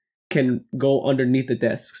shape can go underneath the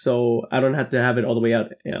desk, so I don't have to have it all the way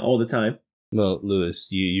out all the time. Well,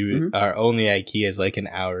 Lewis, you are only IKEA is like an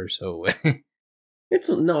hour or so away. It's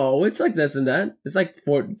like less than that. It's like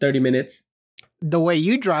 30 minutes. The way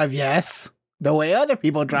you drive, yes. The way other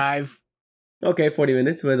people drive. Okay, 40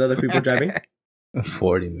 minutes with other people driving.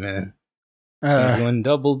 40 minutes. So he's going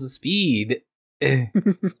double the speed. Yeah.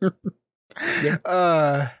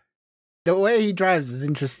 The way he drives is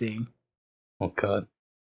interesting. Oh god.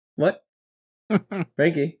 What?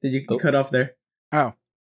 Frankie, did you cut off there? Oh.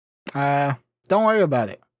 Don't worry about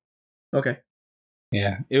it. Okay.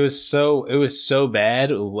 Yeah. It was so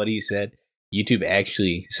bad what he said. YouTube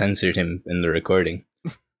actually censored him in the recording.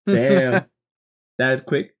 Damn. That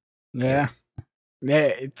quick? Yeah. Yes. Yeah,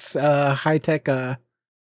 it's high-tech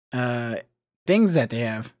things that they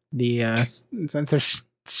have. The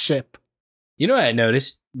censorship. You know what I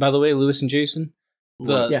noticed, by the way, Lewis and Jason?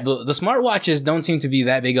 The smartwatches don't seem to be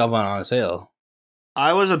that big of on sale.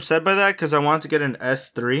 I was upset by that because I wanted to get an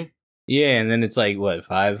S3. Yeah, and then it's like what,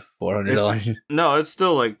 $400? No, it's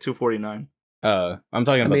still like $249. I'm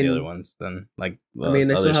talking about the other ones then, like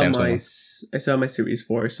I still have my Series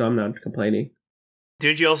 4, so I'm not complaining.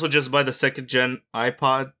 Did you also just buy the second gen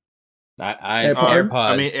iPod?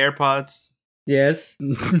 AirPods. Yes.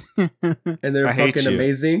 And they're fucking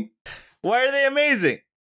amazing. Why are they amazing?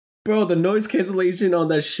 Bro, the noise cancellation on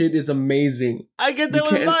that shit is amazing. I get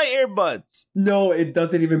that with my earbuds. No, it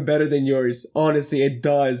does it even better than yours. Honestly, it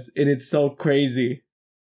does. And it's so crazy.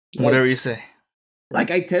 Whatever you say.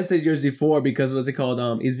 Like, I tested yours before because, what's it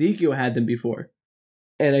called? Ezekiel had them before.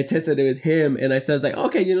 And I tested it with him, and I said, like,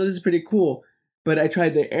 okay, this is pretty cool. But I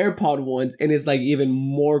tried the AirPod ones, and it's, like, even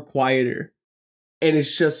more quieter. And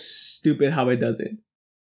it's just stupid how it does it.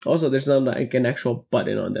 Also, there's not, like, an actual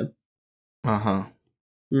button on them. Uh-huh.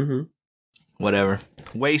 Mm-hmm. Whatever.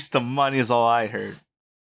 Waste of money is all I heard.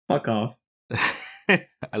 Fuck off.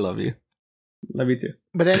 I love you. Love you too.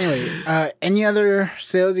 But anyway, any other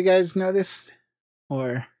sales you guys noticed?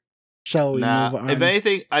 Or shall we move on? If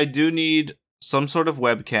anything, I do need some sort of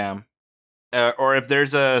webcam. Or if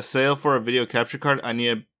there's a sale for a video capture card, I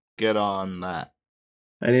need to get on that.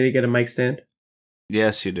 I need to get a mic stand.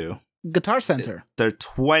 Yes, you do. Guitar Center. They're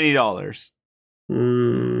 $20.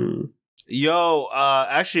 Yo,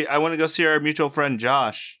 actually, I want to go see our mutual friend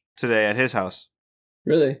Josh today at his house.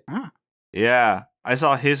 Really? Yeah, I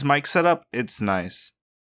saw his mic setup. It's nice.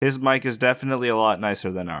 His mic is definitely a lot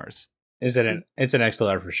nicer than ours. It's an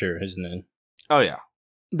XLR for sure, isn't it? Oh yeah.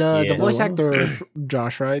 The voice actor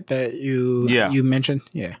Josh, right? That you mentioned,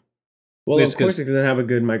 yeah. Well, of course, he doesn't have a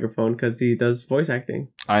good microphone because he does voice acting.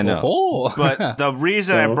 I know. Oh. But the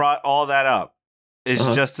reason I brought all that up is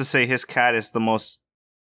just to say his cat is the most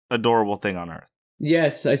adorable thing on earth.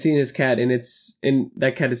 Yes, I've seen his cat, and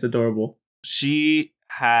that cat is adorable. She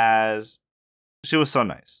was so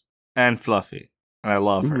nice and fluffy, and I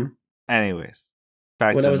love her. Anyways,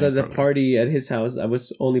 when I was at the party at his house, I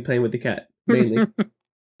was only playing with the cat mainly.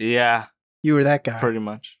 Yeah, you were that guy, pretty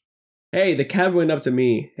much. Hey, the cat went up to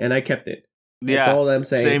me, and I kept it. That's yeah, all I'm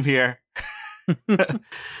saying. Same here.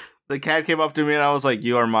 The cat came up to me, and I was like,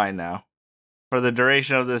 "You are mine now. For the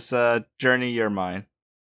duration of this journey, you're mine."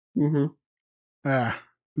 But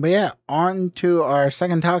yeah, on to our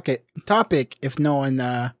second topic. If no one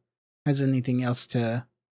has anything else to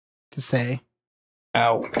say.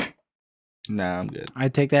 Ow. Nah, I'm good. I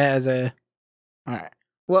take that as a. All right.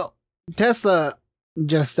 Well, Tesla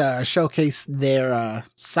just showcased their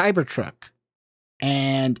CyberTruck,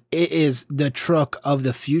 and it is the truck of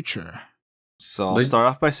the future. So I'll start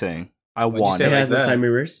off by saying I want it. It has no side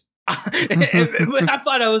mirrors. I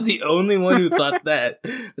thought I was the only one who thought that.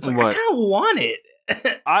 It's like, I kind of want it.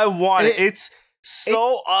 I want it. It's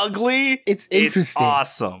so ugly. It's interesting. It's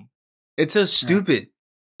awesome. It's so stupid.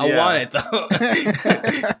 I want it though.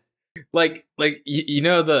 like you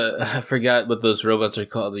know I forgot what those robots are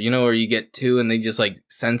called. You know where you get two and they just like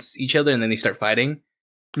sense each other and then they start fighting.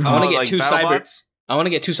 I want to get I want to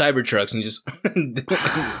get two Cybertrucks and just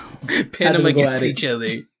pin them against each other.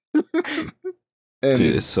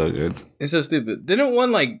 Dude, it's so good. It's so stupid. Didn't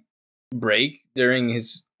one like break during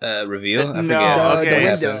his reveal? I no,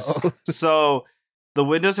 forget. The window. So the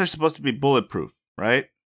windows are supposed to be bulletproof, right?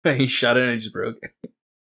 He shot it and it just broke.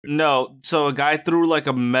 No, so a guy threw like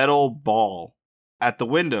a metal ball at the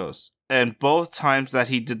windows, and both times that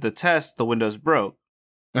he did the test, the windows broke.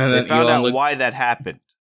 And they found out why that happened.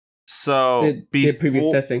 So did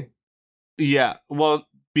previous testing. Yeah, well,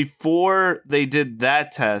 before they did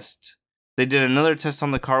that test, they did another test on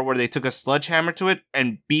the car where they took a sledgehammer to it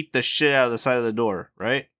and beat the shit out of the side of the door,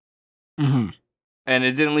 right? And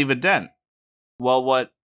it didn't leave a dent. Well,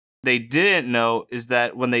 what they didn't know is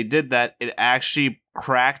that when they did that, it actually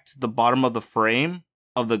cracked the bottom of the frame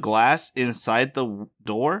of the glass inside the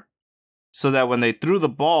door, so that when they threw the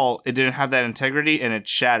ball, it didn't have that integrity and it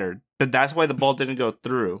shattered. But that's why the ball didn't go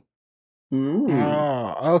through.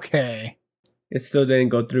 Oh, okay. It still didn't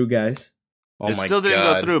go through, guys. Oh it still didn't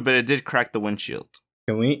go through, but it did crack the windshield.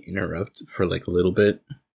 Can we interrupt for like a little bit?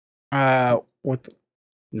 What?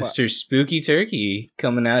 Mr. Spooky Turkey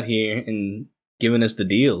coming out here and giving us the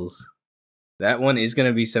deals. That one is going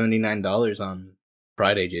to be $79 on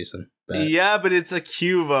Friday, Jason. Yeah, but it's a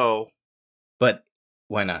Cuvo. But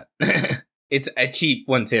why not? It's a cheap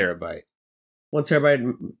 1 terabyte. 1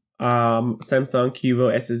 terabyte Samsung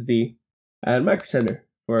Cuvo SSD at Micro Center,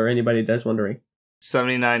 for anybody that's wondering.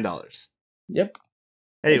 $79. Yep.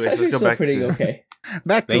 Anyways, let's go back to okay.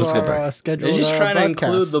 Back to our schedule. They're just trying to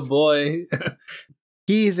include the boy.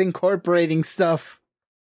 He's incorporating stuff.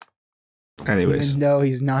 Anyways, even though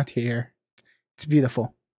he's not here, it's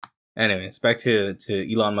beautiful. Anyways, back to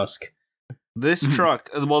Elon Musk. This truck.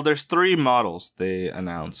 Well, there's 3 models they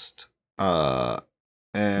announced. And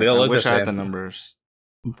I wish I had the numbers.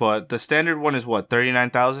 But the standard one is what,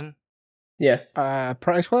 39,000? Yes.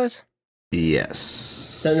 Price wise? Yes.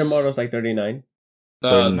 Standard model is like 39.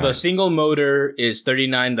 The single motor is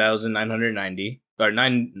 39,990 or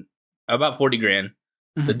about 40 grand.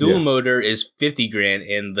 The dual motor is 50 grand,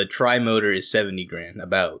 and the tri motor is 70 grand.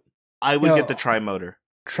 About. I would get the tri motor.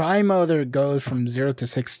 Tri motor goes from 0 to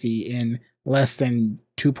 60 in less than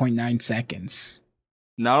 2.9 seconds.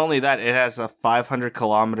 Not only that, it has a 500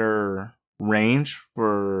 kilometer range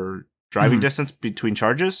for driving distance between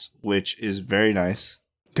charges, which is very nice.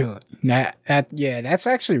 Dude, that's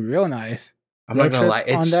actually real nice. I'm not gonna lie,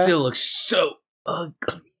 it still looks so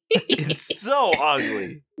ugly. It's so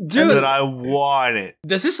ugly. Dude, that I want it.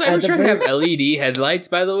 Does this Cybertruck have LED headlights,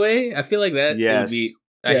 by the way? I feel like that Yes. would be...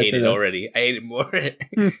 I hate it already. I hate it more.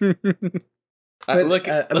 But, Look,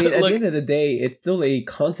 at the end of the day, it's still a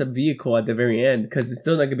concept vehicle at the very end because it's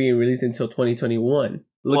still not going to be released until 2021.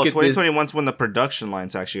 Well, 2021 is when the production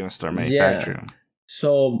line's actually going to start manufacturing. Yeah.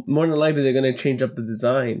 So more than likely, they're going to change up the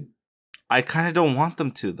design. I kind of don't want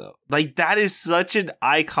them to, though. Like, that is such an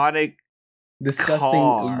iconic disgusting,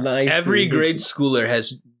 car. nice. Every grade schooler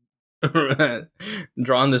has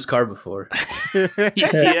drawn this car before.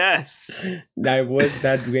 Yes. I was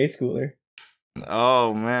that grade schooler.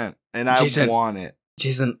 Oh, man. And I want it.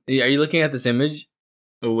 Jason, are you looking at this image?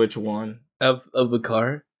 Which one? Of the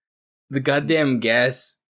car? The goddamn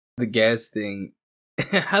gas thing.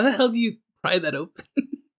 How the hell do you pry that open?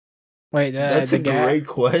 Wait, that's a great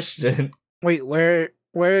question. Wait, where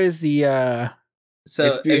is the So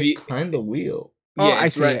it's behind the wheel. Oh, yeah, I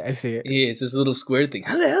see it. I see it. Yeah, it's this little square thing.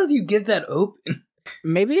 How the hell do you get that open?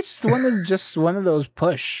 Maybe it's one of those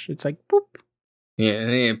push. It's like boop.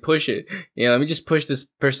 Yeah, push it. Yeah, let me just push this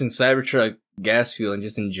person's Cybertruck gas fuel and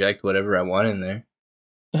just inject whatever I want in there.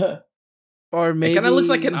 Or maybe it kind of looks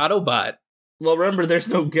like an Autobot. Well, remember, there's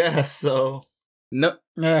no gas, so no.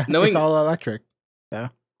 Yeah, it's all electric. So.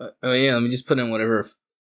 Oh yeah, let me just put in whatever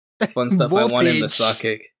fun stuff I want in the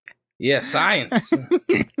socket. Yeah, science.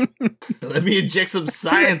 Let me inject some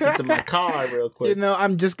science into my car real quick. You know,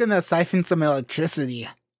 I'm just gonna siphon some electricity.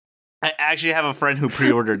 I actually have a friend who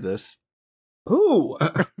pre-ordered this. Who?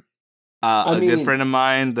 A good friend of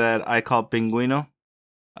mine that I call Pinguino.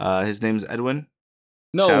 His name's Edwin.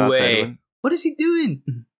 No way. What is he doing?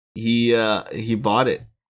 He bought it.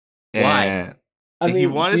 Why? He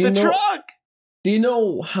wanted the truck. Do you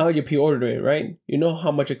know how you pre-ordered it, right? You know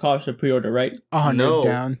how much it costs to pre-order, right? $100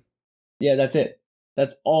 down. Yeah, that's it.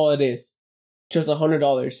 That's all it is. Just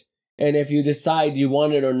 $100. And if you decide you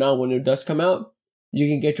want it or not when it does come out, you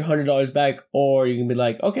can get your $100 back, or you can be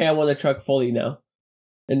like, okay, I want the truck fully now.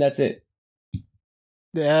 And that's it.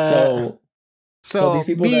 So these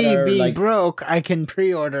people that are being like, broke, I can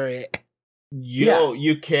pre-order it.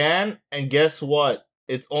 You can, and guess what?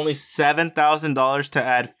 It's only $7,000 to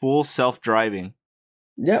add full self-driving.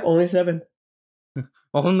 Yeah, only 7.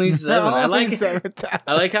 Only 7. I like 7.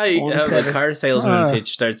 I like how the car salesman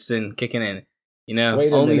pitch starts kicking in. You know,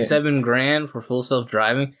 only $7,000 for full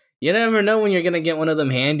self-driving. You never know when you're gonna get one of them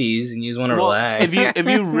handies and you just want to relax. If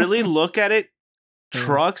you really look at it,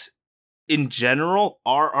 trucks in general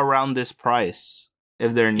are around this price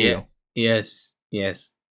if they're new. Yeah.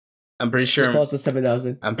 Yes. I'm pretty sure. Plus the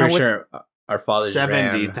 7,000. I'm pretty sure our father's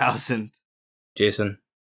 70,000. Jason,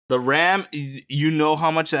 the Ram. You know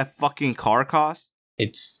how much that fucking car costs?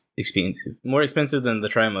 It's expensive, more expensive than the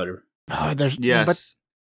Tri-Motor. Oh, yes,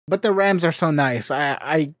 but the Rams are so nice.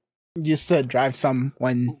 I used to drive some I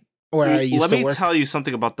used to work. Let me tell you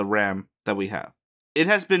something about the Ram that we have. It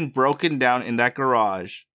has been broken down in that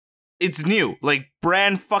garage. It's new, like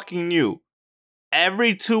brand fucking new.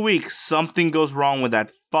 Every 2 weeks, something goes wrong with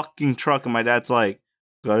that fucking truck, and my dad's like,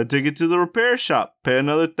 "Gotta take it to the repair shop. Pay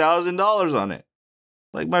another $1,000 on it."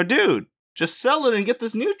 Like, my dude, just sell it and get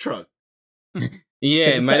this new truck.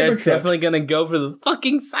 Yeah, my dad's definitely gonna go for the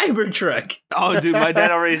fucking Cybertruck. Oh, dude, my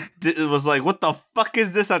dad already was like, "What the fuck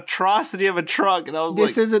is this atrocity of a truck?" And I was like,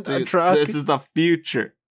 "This isn't a truck. This is the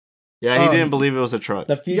future." Yeah, he didn't believe it was a truck.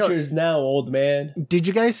 The future is now, old man. Did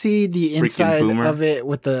you guys see the inside of it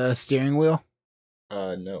with the steering wheel?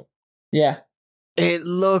 No. Yeah. It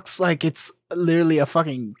looks like it's literally a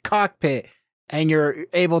fucking cockpit, and you're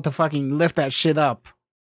able to fucking lift that shit up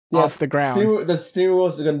off the ground. The steering wheel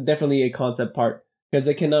is definitely a concept part, because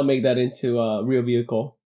they cannot make that into a real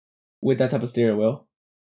vehicle with that type of steering wheel.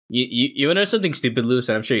 You want to know something stupid, Lewis?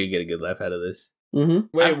 And I'm sure you get a good laugh out of this.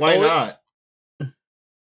 Mm-hmm. Wait, why not?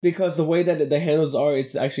 Because the way that the handles are,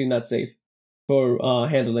 it's actually not safe for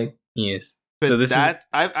handling. Yes. But so this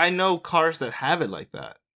I know cars that have it like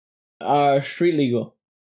that. Street legal.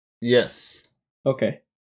 Yes. Okay.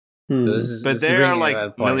 So but they are like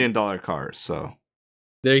 $1 million cars, so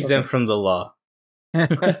they're exempt from the law.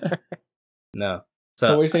 No. So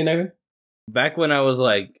what are you saying, Ivan? Back when I was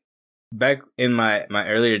back in my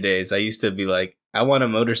earlier days, I used to be like, I want a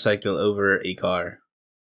motorcycle over a car.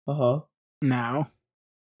 Now.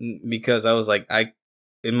 Because I was like,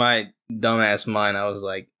 in my dumbass mind, I was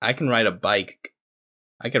like, I can ride a bike.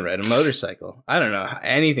 I can ride a motorcycle. I don't know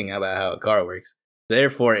anything about how a car works.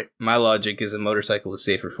 Therefore, my logic is a motorcycle is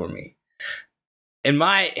safer for me. In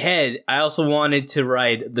my head, I also wanted to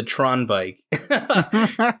ride the Tron bike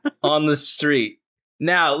on the street.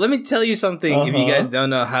 Now, let me tell you something if you guys don't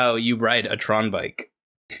know how you ride a Tron bike.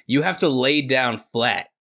 You have to lay down flat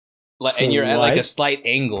and you're at like a slight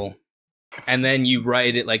angle, and then you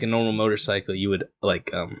ride it like a normal motorcycle, you would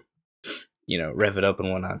like rev it up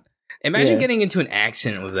and whatnot. Imagine getting into an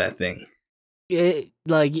accident with that thing. It's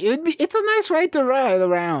a nice ride to ride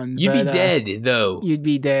around. You'd be dead though. You'd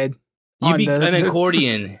be dead. You'd be an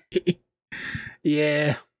accordion.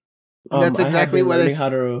 Yeah. That's exactly what I learning how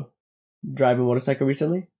to drive a motorcycle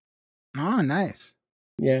recently. Oh, nice.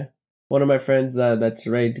 Yeah. One of my friends that's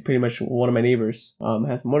pretty much one of my neighbors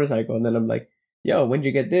has a motorcycle, and then I'm like, yo, when'd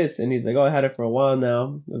you get this? And he's like, oh, I had it for a while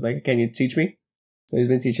now. I was like, can you teach me? So he's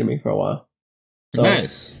been teaching me for a while. So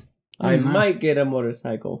nice. I might get a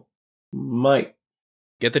motorcycle. Might.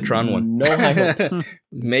 Get the Tron one. No high hopes.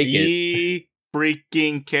 Make it. Be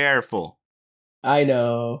freaking careful. I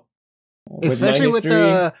know. Especially with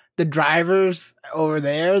the drivers over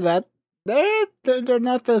there, that they're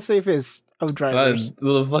not the safest of drivers.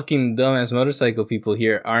 The fucking dumbass motorcycle people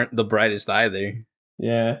here aren't the brightest either.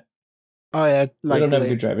 Yeah. Oh yeah, we don't have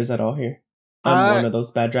good drivers at all here. I'm one of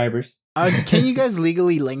those bad drivers. Can you guys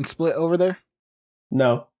legally lane split over there?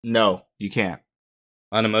 No, you can't.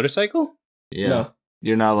 On a motorcycle? Yeah, no.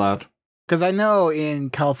 You're not allowed. Because I know in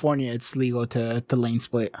California it's legal to lane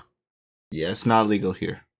split. Yeah, it's not legal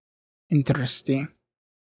here. Interesting.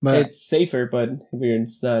 But it's safer, but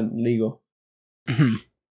it's not legal. I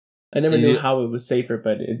never knew how it was safer,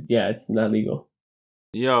 but it's not legal.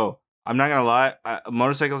 Yo, I'm not gonna lie.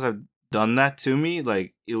 Motorcycles have done that to me,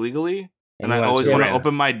 like, illegally. And I always want to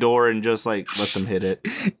open my door and just, like, let them hit it.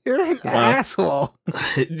 You're an asshole.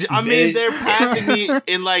 I mean, they're passing me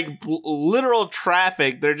in, like, literal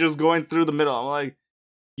traffic. They're just going through the middle. I'm like,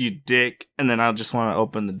 you dick. And then I'll just want to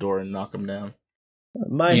open the door and knock them down.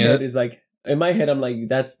 My head is like, in my head, I'm like,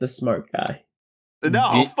 that's the smart guy.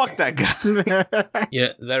 No, fuck that guy.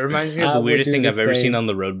 Yeah, that reminds me of the weirdest thing I've ever seen on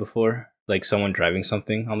the road before. Like someone driving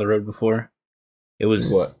something on the road before. It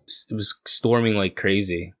was storming like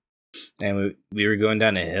crazy. And we were going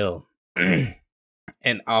down a hill.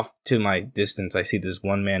 And off to my distance, I see this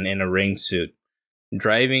one man in a rain suit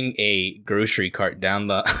driving a grocery cart down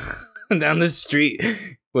the down the street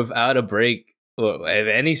without a brake, or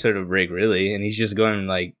any sort of brake, really. And he's just going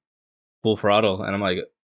like full throttle. And I'm like,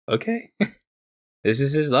 okay, this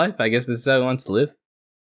is his life. I guess this is how he wants to live.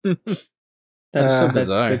 That's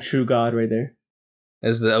the true God right there.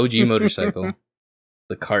 That's the OG motorcycle.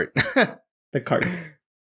 The cart. The cart.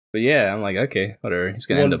 But yeah, I'm like, okay, whatever. He's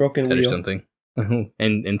gonna end up dead or something.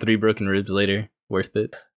 and 3 broken ribs later, worth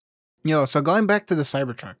it. Yo, so going back to the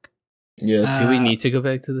Cybertruck. Yes. Do we need to go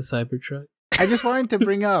back to the Cybertruck? I just wanted to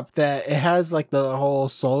bring up that it has like the whole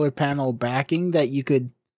solar panel backing that you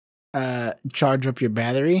could charge up your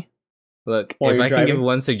battery. Look, if I can give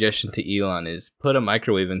one suggestion to Elon is put a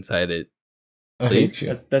microwave inside it. I hate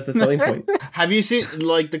you. That's the selling point. Have you seen,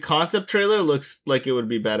 like, the concept trailer? Looks like it would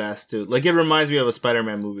be badass too. Like, it reminds me of a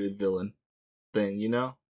Spider-Man movie villain thing, you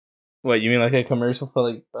know? What, you mean like a commercial for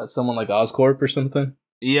like someone like Oscorp or something?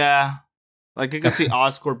 Yeah. Like, I could see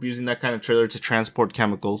Oscorp using that kind of trailer to transport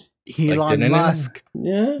chemicals. Elon Musk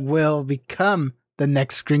will become the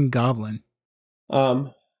next Green Goblin.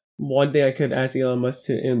 One thing I could ask Elon Musk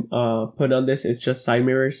to put on this is just side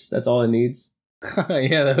mirrors. That's all it needs.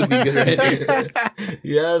 Yeah, that would be good, right?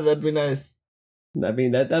 Yeah, that'd be nice. I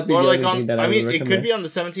mean, that'd be or the like only thing that I would recommend. it could be on the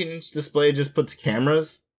 17-inch display. It just puts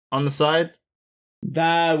cameras on the side.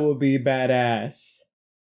 That would be badass,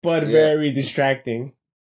 but very distracting.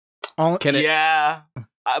 Yeah,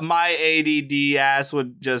 my ADD ass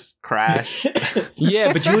would just crash.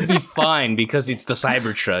 Yeah, but you would be fine because it's the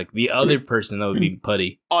Cybertruck. The other person that would be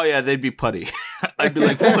putty. Oh yeah, they'd be putty. I'd be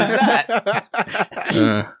like, what was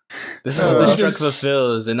that? This is what this truck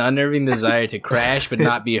fulfills: an unnerving desire to crash but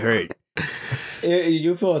not be hurt.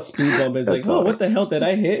 You feel a speed bump. It's like, oh, what the hell did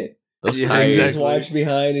I hit? Those You just watch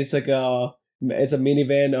behind. It's like it's a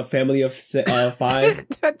minivan, a family of 5.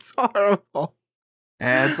 That's horrible.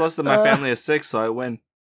 And plus, my family is 6, so I win.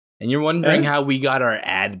 And you're wondering how we got our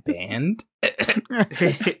ad banned?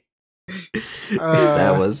 That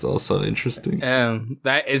was also interesting.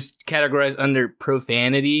 That is categorized under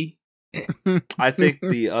profanity. I think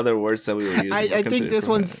the other words that we were using. I think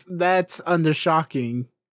this that's under shocking.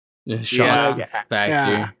 Shock factor.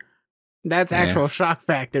 Yeah. That's actual shock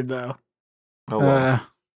factor, though. Oh, wow.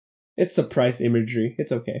 It's surprise imagery.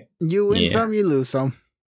 It's okay. You win some, you lose some.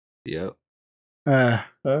 Yep. All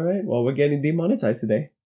right. Well, we're getting demonetized today.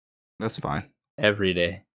 That's fine. Every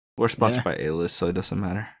day. We're sponsored by A-List, so it doesn't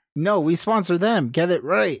matter. No, we sponsor them. Get it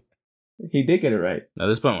right. He did get it right. At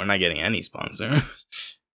this point, we're not getting any sponsor.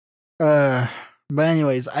 But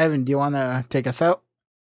anyways, Ivan, do you want to take us out?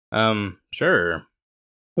 Sure.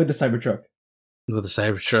 With the Cybertruck. With a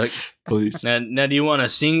Cybertruck. Please. Now, do you want a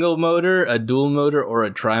single motor, a dual motor, or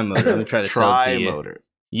a tri-motor? Let me try to sell it to you. Tri-motor.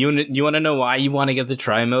 You want to know why you want to get the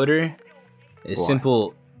tri-motor? It's Why?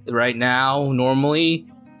 simple. Right now, normally,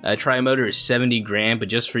 a tri-motor is 70 grand, but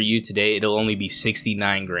just for you today, it'll only be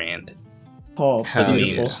 69 grand. Oh, Hell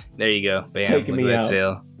beautiful. yes. There you go. Bam. Taking Look me at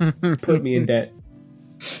that out. sale. Put me in debt.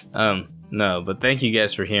 No, but thank you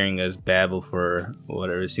guys for hearing us babble for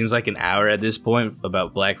whatever. It seems like an hour at this point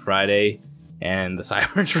about Black Friday and the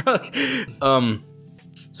Cybertruck.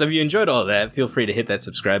 So if you enjoyed all that, feel free to hit that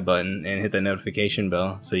subscribe button and hit that notification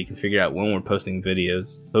bell so you can figure out when we're posting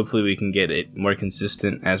videos. Hopefully we can get it more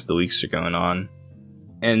consistent as the weeks are going on.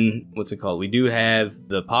 And what's it called? We do have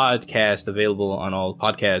the podcast available on all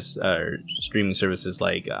podcast streaming services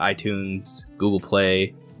like iTunes, Google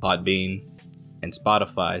Play, Podbean, and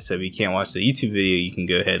Spotify. So if you can't watch the YouTube video, you can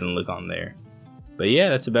go ahead and look on there. But yeah,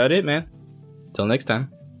 that's about it, man. Till next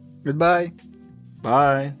time. Goodbye.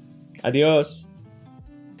 Bye. Adios.